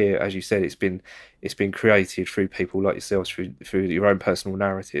peer to peer, as you said, it's been created through people like yourselves, through your own personal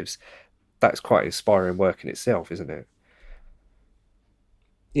narratives. That's quite inspiring work in itself, isn't it?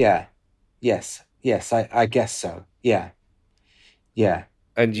 Yeah. Yes. I guess so. Yeah.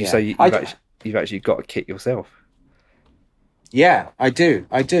 And you say you've actually got a kit yourself. Yeah, I do.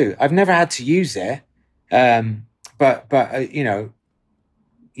 I've never had to use it, but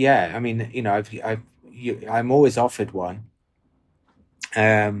yeah. I mean, I'm always offered one.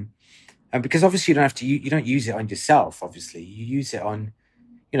 And because obviously you don't use it on yourself, obviously you use it on,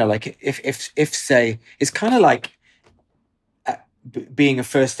 like if say, it's kind of like being a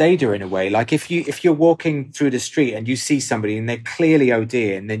first aider in a way. Like if you're walking through the street and you see somebody and they're clearly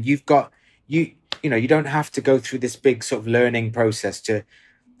ODing, and then you've got, you don't have to go through this big sort of learning process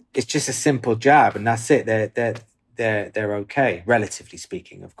it's just a simple jab and that's it. They're okay, relatively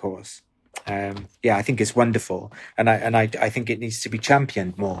speaking, of course. I think it's wonderful, and I think it needs to be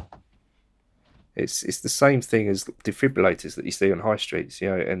championed more. It's the same thing as defibrillators that you see on high streets,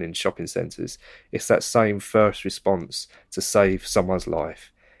 and in shopping centres. It's that same first response to save someone's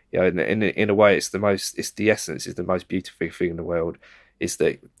life. In a way, it's the essence, is the most beautiful thing in the world. Is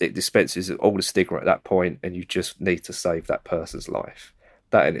that it dispenses all the stigma at that point, and you just need to save that person's life.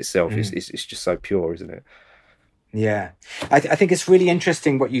 That in itself is just so pure, isn't it? Yeah, I think it's really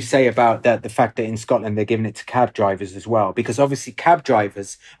interesting what you say about the fact that in Scotland they're giving it to cab drivers as well, because obviously cab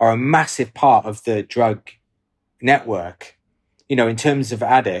drivers are a massive part of the drug network. In terms of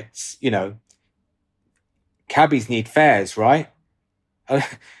addicts, cabbies need fares, right?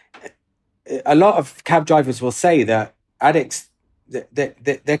 A lot of cab drivers will say that addicts,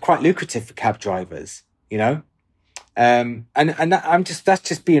 they're quite lucrative for cab drivers, and that's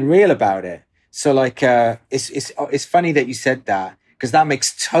just being real about it. So like, it's funny that you said that, because that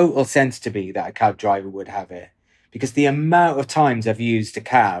makes total sense to me that a cab driver would have it, because the amount of times I've used a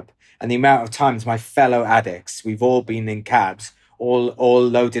cab And the amount of times my fellow addicts, we've all been in cabs, all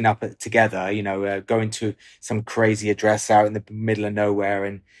loading up together, going to some crazy address out in the middle of nowhere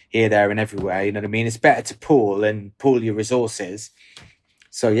and here, there and everywhere. You know what I mean? It's better to pool your resources.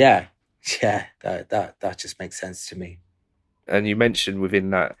 So yeah, that just makes sense to me. And you mentioned within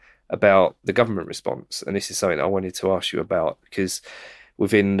that about the government response, and this is something I wanted to ask you about, because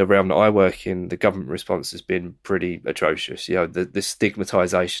within the realm that I work in, the government response has been pretty atrocious. The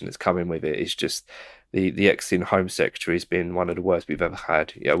stigmatisation that's coming with it is just the ex-in Home Secretary has been one of the worst we've ever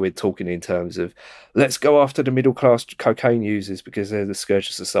had. We're talking in terms of let's go after the middle class cocaine users because they're the scourge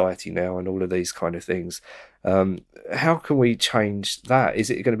of society now, and all of these kind of things. How can we change that? Is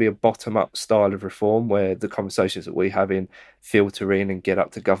it going to be a bottom-up style of reform where the conversations that we have in filter in and get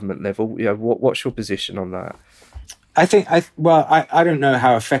up to government level? What's your position on that? I don't know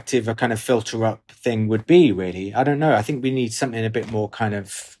how effective a kind of filter up thing would be, really. I don't know. I think we need something a bit more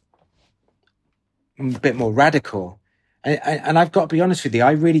radical. And I've got to be honest with you,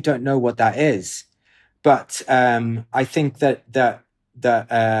 I really don't know what that is. But I think that the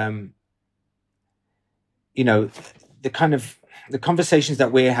conversations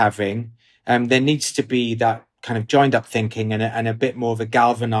that we're having, there needs to be that kind of joined up thinking and a bit more of a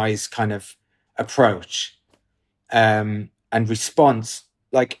galvanized kind of approach. And response.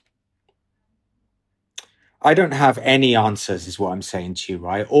 Like, I don't have any answers is what I'm saying to you,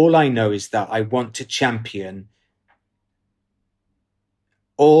 right? All I know is that I want to champion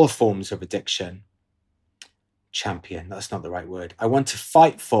all forms of addiction. Champion, that's not the right word. I want to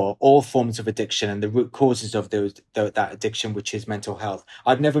fight for all forms of addiction and the root causes of that addiction, which is mental health.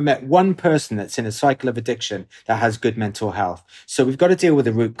 I've never met one person that's in a cycle of addiction that has good mental health. So we've got to deal with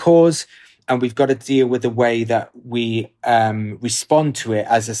the root cause. And we've got to deal with the way that we respond to it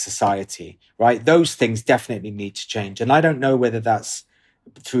as a society, right? Those things definitely need to change. And I don't know whether that's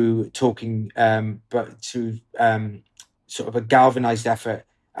through talking, but through sort of a galvanized effort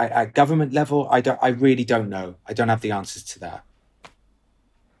at government level. I really don't know. I don't have the answers to that.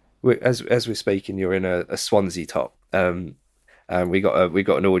 As we're speaking, you're in a Swansea top. And we got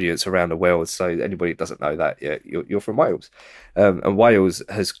an audience around the world. So anybody who doesn't know that, you're from Wales. And Wales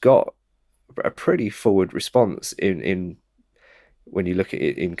has got a pretty forward response in when you look at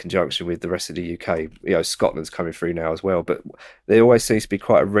it in conjunction with the rest of the UK. Scotland's coming through now as well, but there always seems to be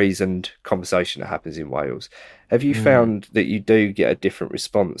quite a reasoned conversation that happens in Wales. Have you found that you do get a different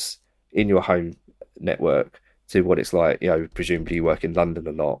response in your home network to what it's like? Presumably you work in London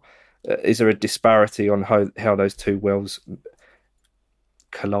a lot. Is there a disparity on how those two worlds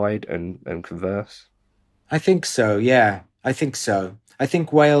collide and converse? I think so, yeah. I think so. I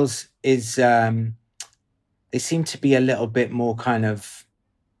think Wales is, they seem to be a little bit more kind of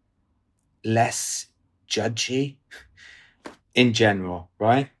less judgy in general,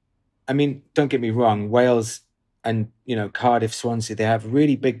 right? I mean, don't get me wrong, Wales and, Cardiff, Swansea, they have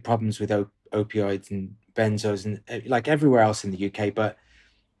really big problems with opioids and benzos and like everywhere else in the UK. But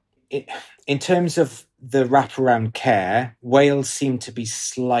in terms of the wraparound care, Wales seem to be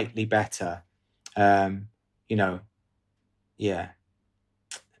slightly better, yeah.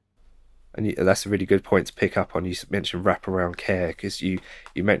 And that's a really good point to pick up on. You mentioned wraparound care because you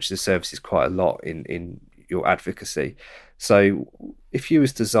mentioned the services quite a lot in your advocacy. So if you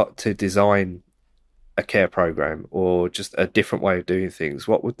was to design a care program or just a different way of doing things,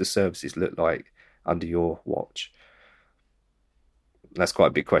 what would the services look like under your watch? That's quite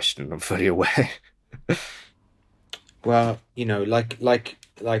a big question, I'm fully aware. Well,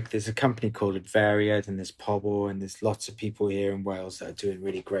 like there's a company called Advariad and there's Pobble and there's lots of people here in Wales that are doing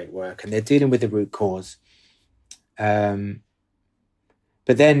really great work and they're dealing with the root cause. But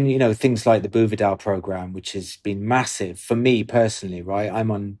then, things like the Buvidal program, which has been massive for me personally, right?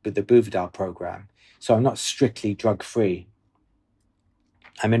 I'm on the Buvidal program, so I'm not strictly drug-free.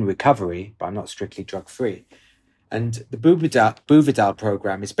 I'm in recovery, but I'm not strictly drug-free. And the Buvidal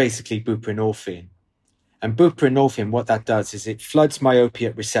program is basically buprenorphine. And buprenorphine, what that does is it floods my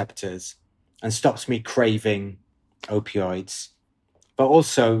opiate receptors and stops me craving opioids, but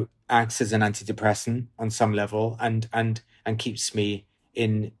also acts as an antidepressant on some level and keeps me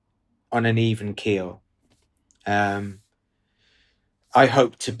on an even keel. I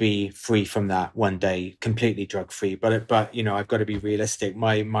hope to be free from that one day, completely drug free. But I've got to be realistic.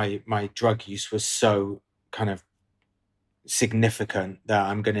 My drug use was so kind of significant that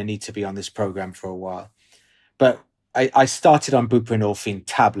I'm going to need to be on this program for a while. But I started on buprenorphine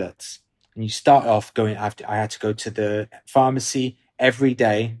tablets, and you start off I had to go to the pharmacy every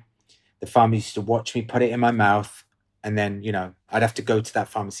day. The pharmacist used to watch me put it in my mouth, and then, I'd have to go to that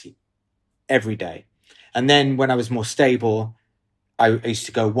pharmacy every day. And then when I was more stable, I used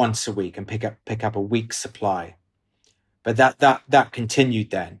to go once a week and pick up a week's supply. But that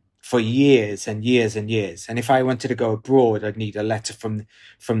continued then for years and years and years. And if I wanted to go abroad, I'd need a letter from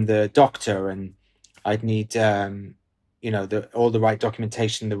the doctor, and I'd need all the right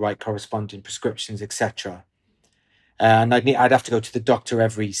documentation, the right corresponding prescriptions, etc. And I'd have to go to the doctor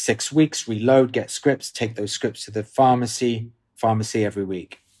every 6 weeks, reload, get scripts, take those scripts to the pharmacy every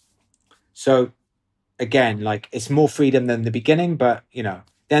week. So again, like, it's more freedom than the beginning, but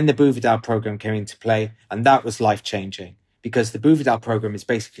then the Buvidal program came into play, and that was life-changing, because the Buvidal program is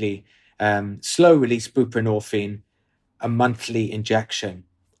basically slow-release buprenorphine, a monthly injection.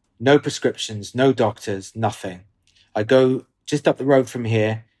 No prescriptions, no doctors, nothing. I go just up the road from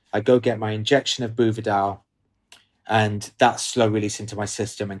here, I go get my injection of Buvidal, and that's slow release into my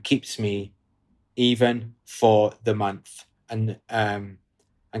system and keeps me even for the month, and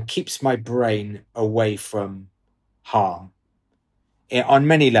keeps my brain away from harm on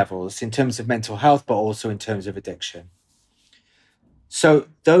many levels, in terms of mental health, but also in terms of addiction. So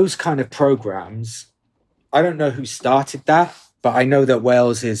those kind of programs, I don't know who started that, but I know that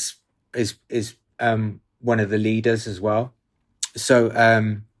Wales is one of the leaders as well.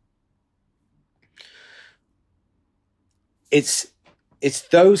 So it's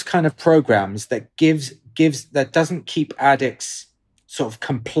those kind of programs that gives that doesn't keep addicts sort of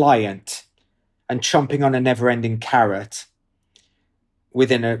compliant and chomping on a never-ending carrot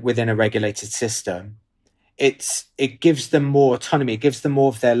within a regulated system. It gives them more autonomy. It gives them more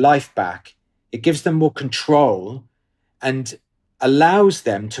of their life back. It gives them more control and allows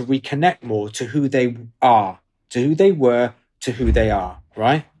them to reconnect more to who they are, to who they were, to who they are,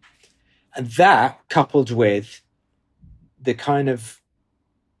 right? And that, coupled with the kind of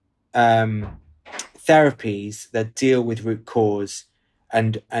therapies that deal with root cause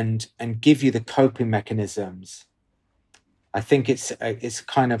and give you the coping mechanisms, I think it's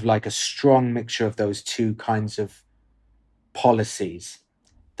kind of like a strong mixture of those two kinds of policies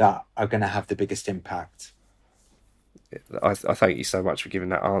that are going to have the biggest impact. I thank you so much for giving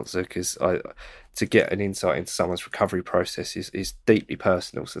that answer, because to get an insight into someone's recovery process is deeply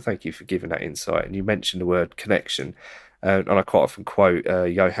personal. So thank you for giving that insight. And you mentioned the word connection. And I quite often quote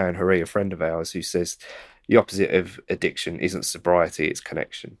Johan Hari, a friend of ours, who says the opposite of addiction isn't sobriety, it's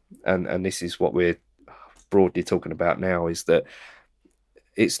connection. And this is what we're broadly talking about now, is that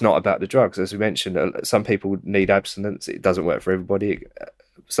it's not about the drugs. As we mentioned, some people need abstinence. It doesn't work for everybody.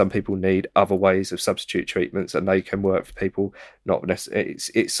 Some people need other ways of substitute treatments, and they can work for people not necessarily.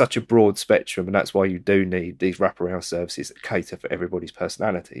 It's such a broad spectrum, and that's why you do need these wraparound services that cater for everybody's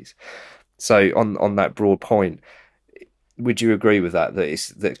personalities. So on that broad point, would you agree with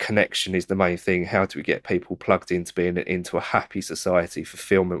that connection is the main thing? How do we get people plugged into being into a happy society,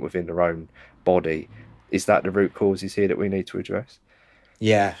 fulfillment within their own body? Is that the root causes here that we need to address?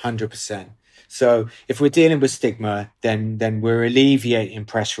 Yeah, 100%. So if we're dealing with stigma, then we're alleviating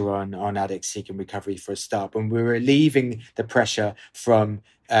pressure on addicts seeking recovery for a start, and we're relieving the pressure from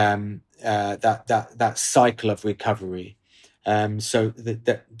that cycle of recovery. So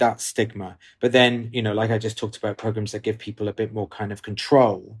that stigma. But then, like I just talked about, programs that give people a bit more kind of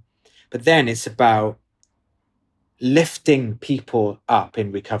control. But then it's about lifting people up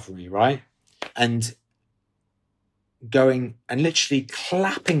in recovery, right? And going and literally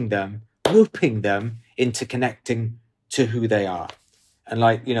clapping them, whooping them into connecting to who they are. And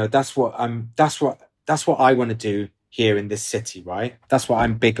that's what I want to do here in this city, right? That's what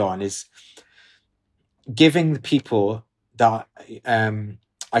I'm big on, is giving the people that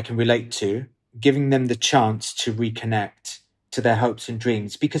I can relate to, giving them the chance to reconnect to their hopes and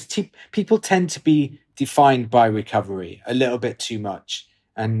dreams, because people tend to be defined by recovery a little bit too much.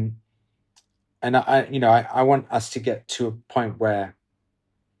 And I want us to get to a point where,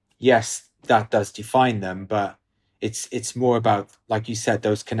 yes, that does define them, but it's more about, like you said,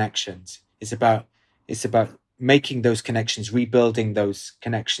 those connections. It's about making those connections, rebuilding those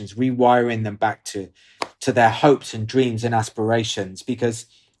connections, rewiring them back to their hopes and dreams and aspirations, because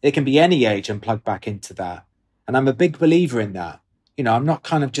they can be any age and plug back into that. And I'm a big believer in that. I'm not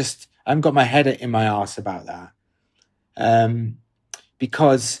kind of just, I haven't got my head in my arse about that.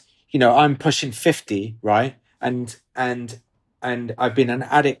 Because, I'm pushing 50, right? And I've been an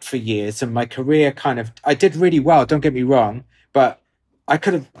addict for years, and my career I did really well, don't get me wrong, but I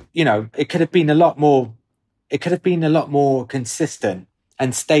could have, it could have been a lot more consistent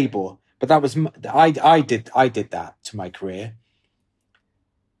and stable. But that was, I did that to my career.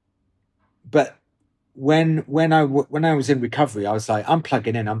 But when I was in recovery, I was like, I'm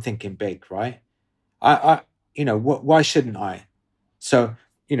plugging in, I'm thinking big, right? Why shouldn't I? So,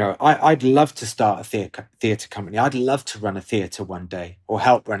 I'd love to start a theatre company. I'd love to run a theatre one day, or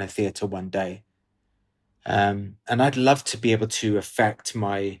help run a theatre one day. And I'd love to be able to affect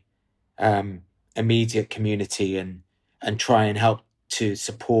my immediate community and try and help to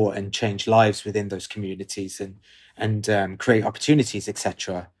support and change lives within those communities and create opportunities,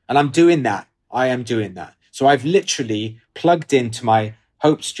 etc. And I'm doing that. I am doing that. So I've literally plugged into my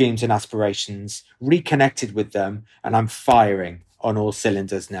hopes, dreams, and aspirations, reconnected with them, and I'm firing on all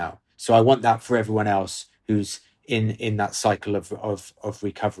cylinders now. So I want that for everyone else who's in that cycle of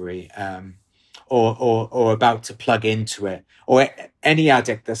recovery, or about to plug into it, or any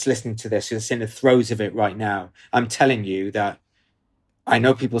addict that's listening to this who's in the throes of it right now. I'm telling you that I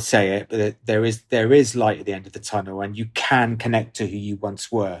know people say it, but there is light at the end of the tunnel, and you can connect to who you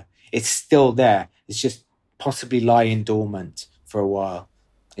once were. It's still there. It's just possibly lying dormant for a while.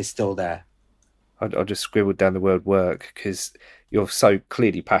 It's still there. I just scribbled down the word work because you're so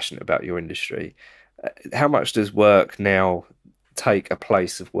clearly passionate about your industry. How much does work now take a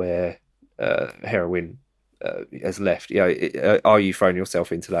place of where heroin has left? Are you throwing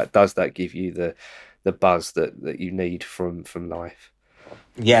yourself into that? Does that give you the buzz that you need from life?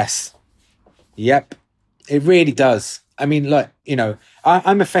 Yes. Yep. It really does. I mean, look,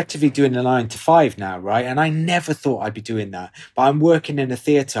 I'm effectively doing a 9 to 5 now, right? And I never thought I'd be doing that. But I'm working in a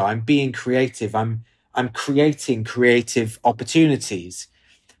theatre. I'm being creative. I'm creating creative opportunities.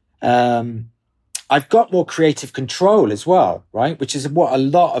 I've got more creative control as well, right? Which is what a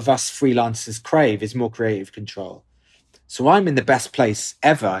lot of us freelancers crave, is more creative control. So I'm in the best place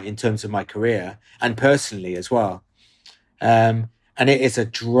ever in terms of my career and personally as well. And it is a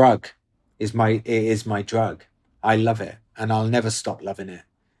drug. It is my drug. I love it, and I'll never stop loving it.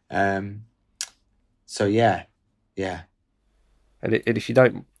 So yeah. And if you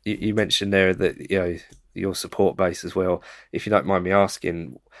don't, you mentioned there that your support base as well. If you don't mind me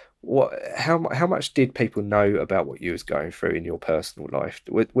asking, how much did people know about what you was going through in your personal life?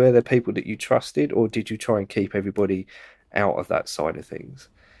 Were there people that you trusted, or did you try and keep everybody out of that side of things?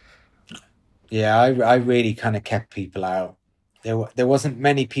 Yeah, I really kind of kept people out. There wasn't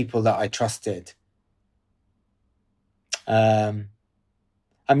many people that I trusted. I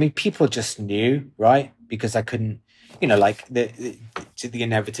mean, people just knew, right? Because I couldn't, like the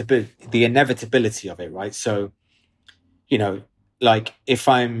inevitability of it, right? So, like if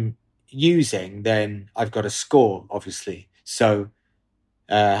I'm using, then I've got to score, obviously. So,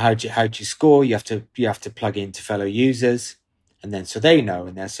 how do you score? You have to plug into fellow users, and then so they know,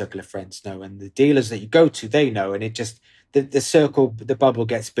 and their circle of friends know, and the dealers that you go to, they know, and it just the circle, the bubble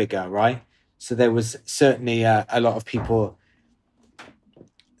gets bigger, right? So there was certainly a lot of people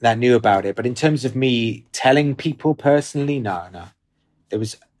that knew about it. But in terms of me telling people personally, no. There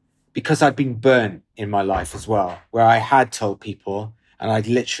was, because I'd been burnt in my life as well, where I had told people and I'd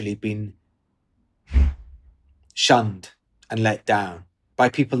literally been shunned and let down by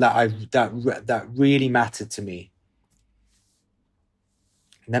people that really mattered to me.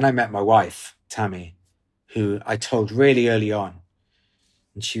 And then I met my wife, Tammy, who I told really early on.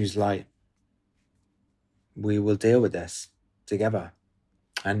 And she was like, we will deal with this together.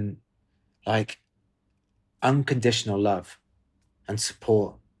 And like unconditional love and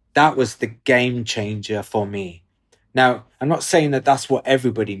support, that was the game changer for me. Now, I'm not saying that that's what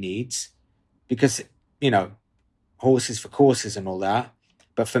everybody needs, because, horses for courses and all that.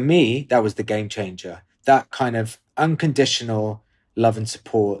 But for me, that was the game changer. That kind of unconditional love and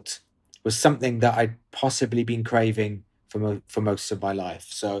support was something that I'd possibly been craving for most of my life.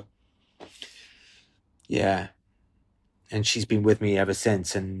 So, yeah. And she's been with me ever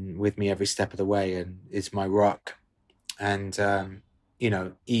since, and with me every step of the way, and is my rock. And,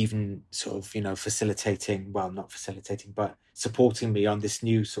 even sort of, facilitating, well, not facilitating, but supporting me on this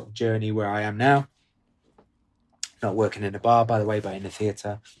new sort of journey where I am now. Not working in a bar, by the way, but in a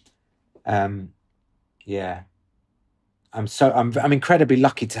theatre. Yeah. I'm incredibly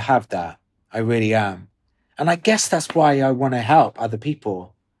lucky to have that. I really am. And I guess that's why I want to help other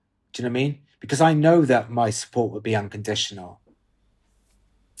people. Do you know what I mean? Because I know that my support would be unconditional.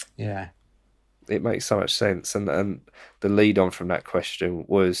 Yeah. It makes so much sense. And the lead on from that question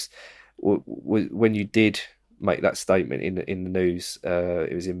was when you did make that statement in the news,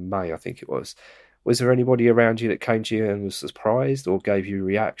 it was in May, I think it was. Was there anybody around you that came to you and was surprised or gave you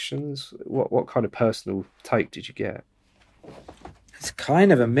reactions? What kind of personal take did you get? It's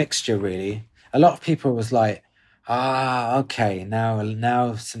kind of a mixture, really. A lot of people was like, okay,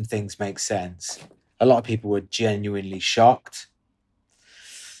 now some things make sense. A lot of people were genuinely shocked.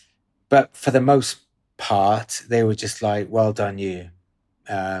 But for the most part, they were just like, well done you.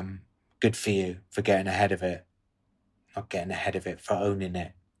 Good for you for getting ahead of it. Not getting ahead of it, for owning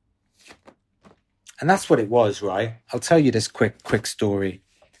it. that's what it was, right? I'll tell you this quick story.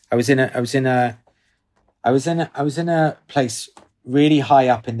 I was in a place really high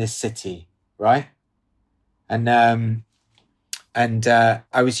up in this city, right? And I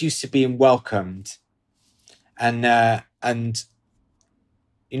was used to being welcomed, and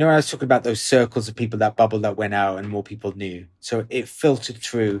you know, I was talking about those circles of people, that bubble that went out and more people knew. So it filtered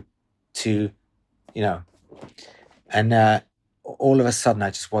through to, you know, and all of a sudden I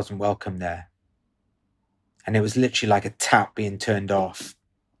just wasn't welcome there. And it was literally like a tap being turned off.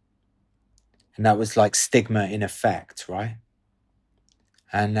 And that was like stigma in effect, right?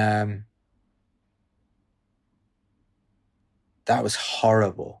 And that was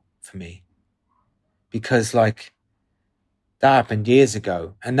horrible for me, because like that happened years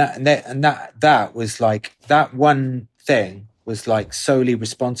ago, and that was like, that one thing was like solely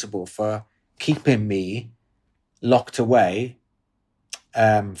responsible for keeping me locked away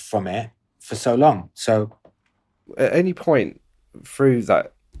from it for so long. So at any point through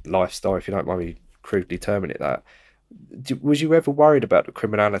that lifestyle, if you don't mind me crudely terming it that, was you ever worried about the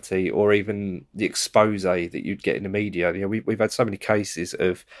criminality or even the expose that you'd get in the media? You know, we've had so many cases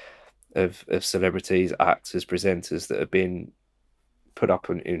of celebrities, actors, presenters that have been put up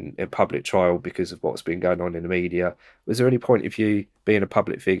in public trial because of what's been going on in the media. Was there any point of you being a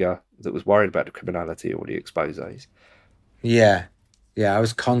public figure that was worried about the criminality or the exposes? Yeah, I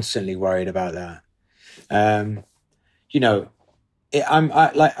was constantly worried about that. You know,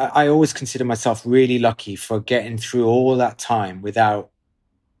 I always consider myself really lucky for getting through all that time without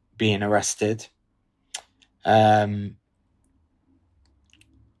being arrested. And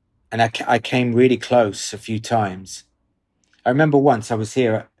I came really close a few times. I remember once I was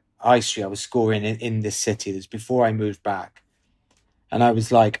here at High Street, I was scoring in this city. This was before I moved back. And I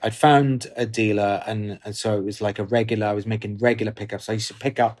was like, I'd found a dealer, and so it was like a regular, I was making regular pickups. I used to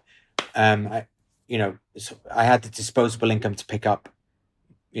pick up, I had the disposable income to pick up,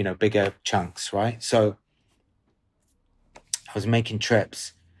 you know, bigger chunks, right? So I was making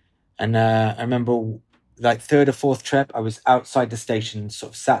trips. And I remember like third or fourth trip, I was outside the station,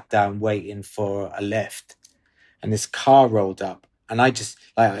 sort of sat down waiting for a lift. And this car rolled up, and I just,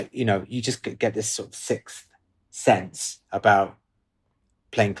 like, you know, you just get this sort of sixth sense about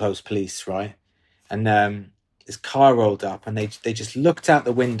plainclothes police, right? And this car rolled up, and they just looked out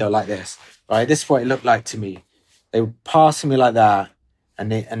the window like this, right? This is what it looked like to me. They were passing me like that,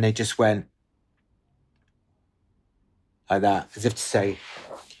 and they just went like that, as if to say,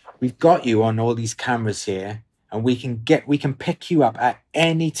 we've got you on all these cameras here, and we can pick you up at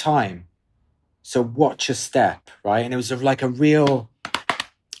any time. So watch your step, right? And it was sort of like a real,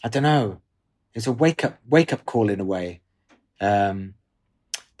 I don't know, it's a wake up call in a way. But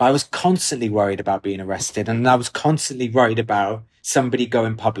I was constantly worried about being arrested, and I was constantly worried about somebody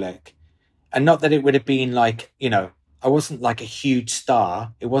going public. And not that it would have been like, you know, I wasn't like a huge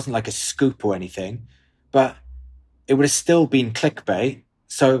star. It wasn't like a scoop or anything, but it would have still been clickbait.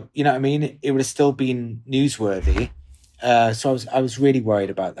 So, you know what I mean? It would have still been newsworthy. So I was really worried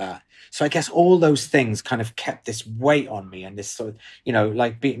about that. So I guess all those things kind of kept this weight on me, and this sort of, you know,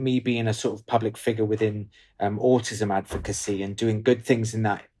 like me being a sort of public figure within autism advocacy and doing good things in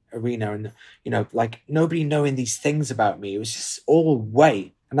that arena, and, you know, like nobody knowing these things about me. It was just all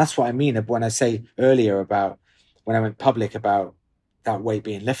weight. And that's what I mean when I say earlier about when I went public about that weight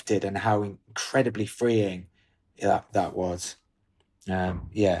being lifted and how incredibly freeing that was. But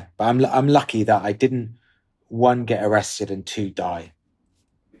I'm lucky that I didn't, one, get arrested, and two, die.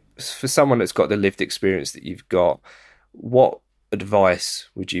 For someone that's got the lived experience that you've got, what advice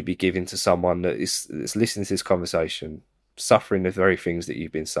would you be giving to someone that's listening to this conversation, suffering the very things that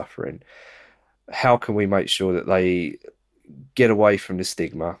you've been suffering? How can we make sure that they get away from the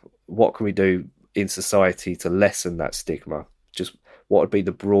stigma? What can we do in society to lessen that stigma? Just what would be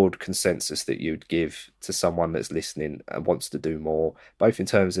the broad consensus that you'd give to someone that's listening and wants to do more, both in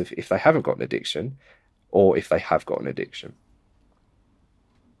terms of if they haven't got an addiction or if they have got an addiction?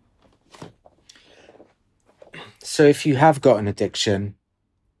 So if you have got an addiction,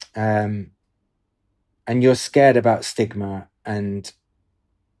 and you're scared about stigma and,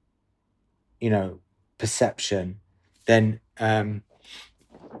 you know, perception, then I'm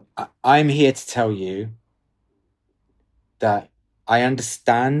here to tell you that I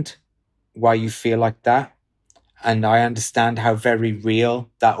understand why you feel like that, and I understand how very real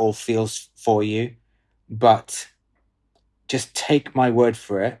that all feels for you, but just take my word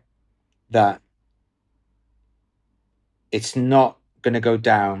for it that it's not going to go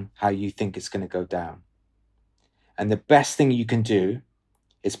down how you think it's going to go down. And the best thing you can do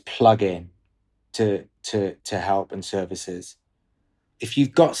is plug in to help and services. if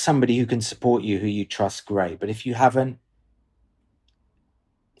you've got somebody who can support you, who you trust, great. But if you haven't,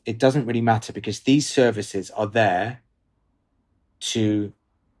 it doesn't really matter, because these services are there to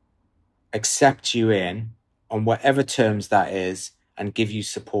accept you in on whatever terms that is and give you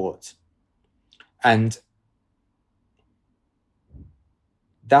support. And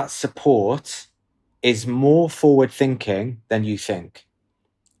that support is more forward thinking than you think,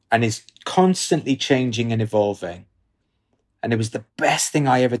 and is constantly changing and evolving. And it was the best thing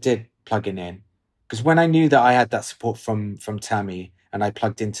I ever did, plugging in. Because when I knew that I had that support from Tammy and I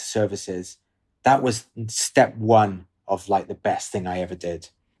plugged into services, that was step one of like the best thing I ever did.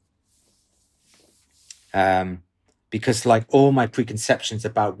 Because like all my preconceptions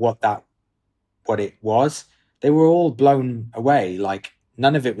about what it was, they were all blown away. Like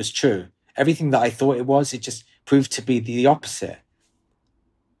none of it was true. Everything that I thought it was, it just proved to be the opposite.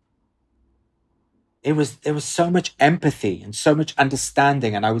 There was so much empathy and so much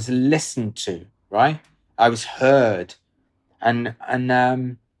understanding, and I was listened to, right? I was heard. And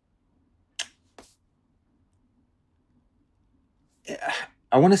I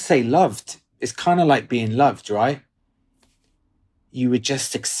want to say loved. It's kind of like being loved, right? You were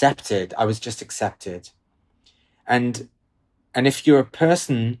just accepted. I was just accepted. And if you're a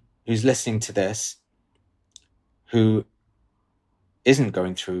person who's listening to this who isn't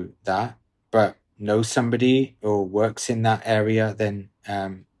going through that, but knows somebody or works in that area, then,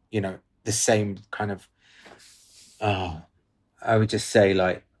 the same kind of, I would just say,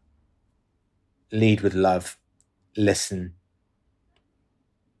 like, lead with love, listen,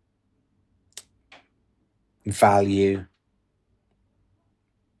 value,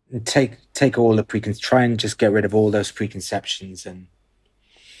 and take all the try and just get rid of all those preconceptions, and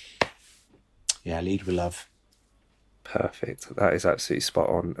lead with love. Perfect. That is absolutely spot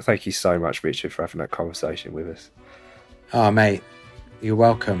on. Thank you so much, Richard, for having that conversation with us. Oh, mate, you're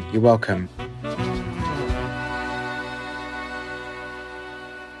welcome. You're welcome.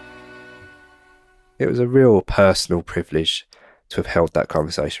 It was a real personal privilege to have held that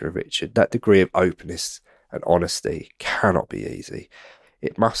conversation with Richard. That degree of openness and honesty cannot be easy.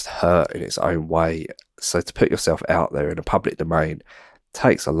 It must hurt in its own way. So to put yourself out there in a public domain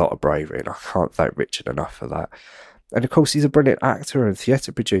takes a lot of bravery, and I can't thank Richard enough for that. And of course, he's a brilliant actor and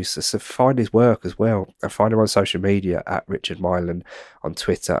theatre producer, so find his work as well, and find him on social media at Richard Mylan on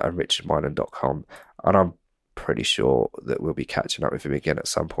Twitter and richardmylan.com. And I'm pretty sure that we'll be catching up with him again at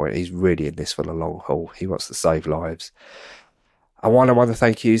some point. He's really in this for the long haul. He wants to save lives. And one other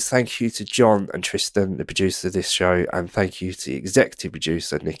thank you to John and Tristan, the producers of this show, and thank you to the executive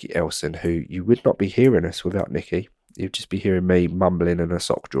producer, Nikki Elson, who you would not be hearing us without Nikki. You'd just be hearing me mumbling in a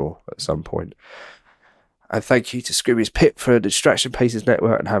sock drawer at some point. And thank you to Scroobius Pip for the Distraction Pieces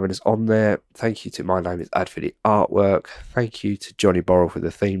Network and having us on there. Thank you to My Name is Ad for the artwork. Thank you to Johnny Borrell for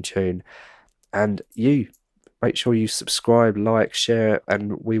the theme tune. And you, make sure you subscribe, like, share,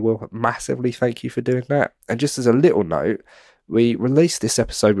 and we will massively thank you for doing that. And just as a little note, we released this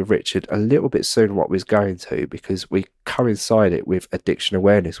episode with Richard a little bit sooner than what we was going to, because we coincided with Addiction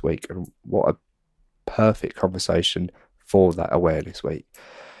Awareness Week, and what a perfect conversation for that Awareness Week.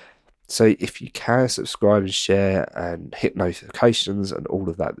 So if you can subscribe and share and hit notifications and all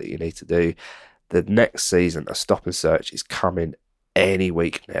of that you need to do, the next season of Stop and Search is coming any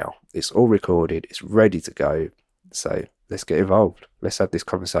week now. It's all recorded, it's ready to go. So let's get involved. Let's have this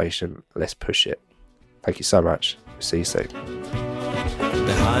conversation. Let's push it. Thank you so much. See you soon.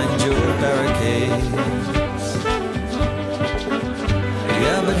 Behind your barricades.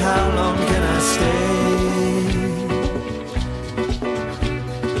 Yeah, but how long can I stay?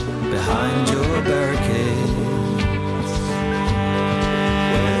 Behind your barricades,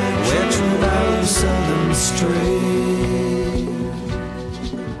 where true values seldom stray.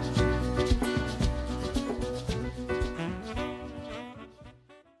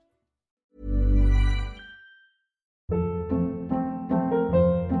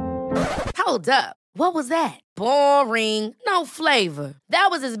 Hold up. What was that? Boring. No flavor. That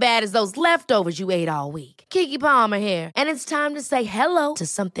was as bad as those leftovers you ate all week. Keke Palmer here. And it's time to say hello to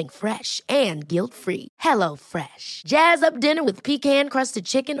something fresh and guilt-free. Hello Fresh. Jazz up dinner with pecan-crusted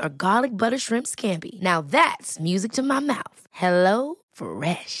chicken or garlic butter shrimp scampi. Now that's music to my mouth. Hello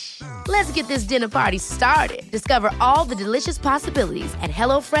Fresh. Let's get this dinner party started. Discover all the delicious possibilities at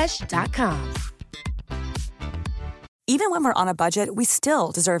HelloFresh.com. Even when we're on a budget, we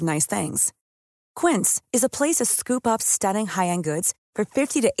still deserve nice things. Quince is a place to scoop up stunning high-end goods for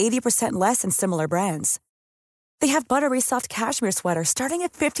 50 to 80% less than similar brands. They have buttery soft cashmere sweaters starting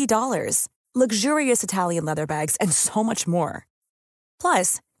at $50, luxurious Italian leather bags, and so much more.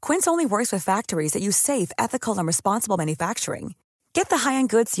 Plus, Quince only works with factories that use safe, ethical, and responsible manufacturing. Get the high-end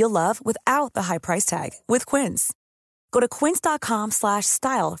goods you'll love without the high price tag with Quince. Go to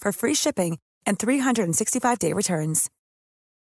quince.com/style for free shipping and 365-day returns.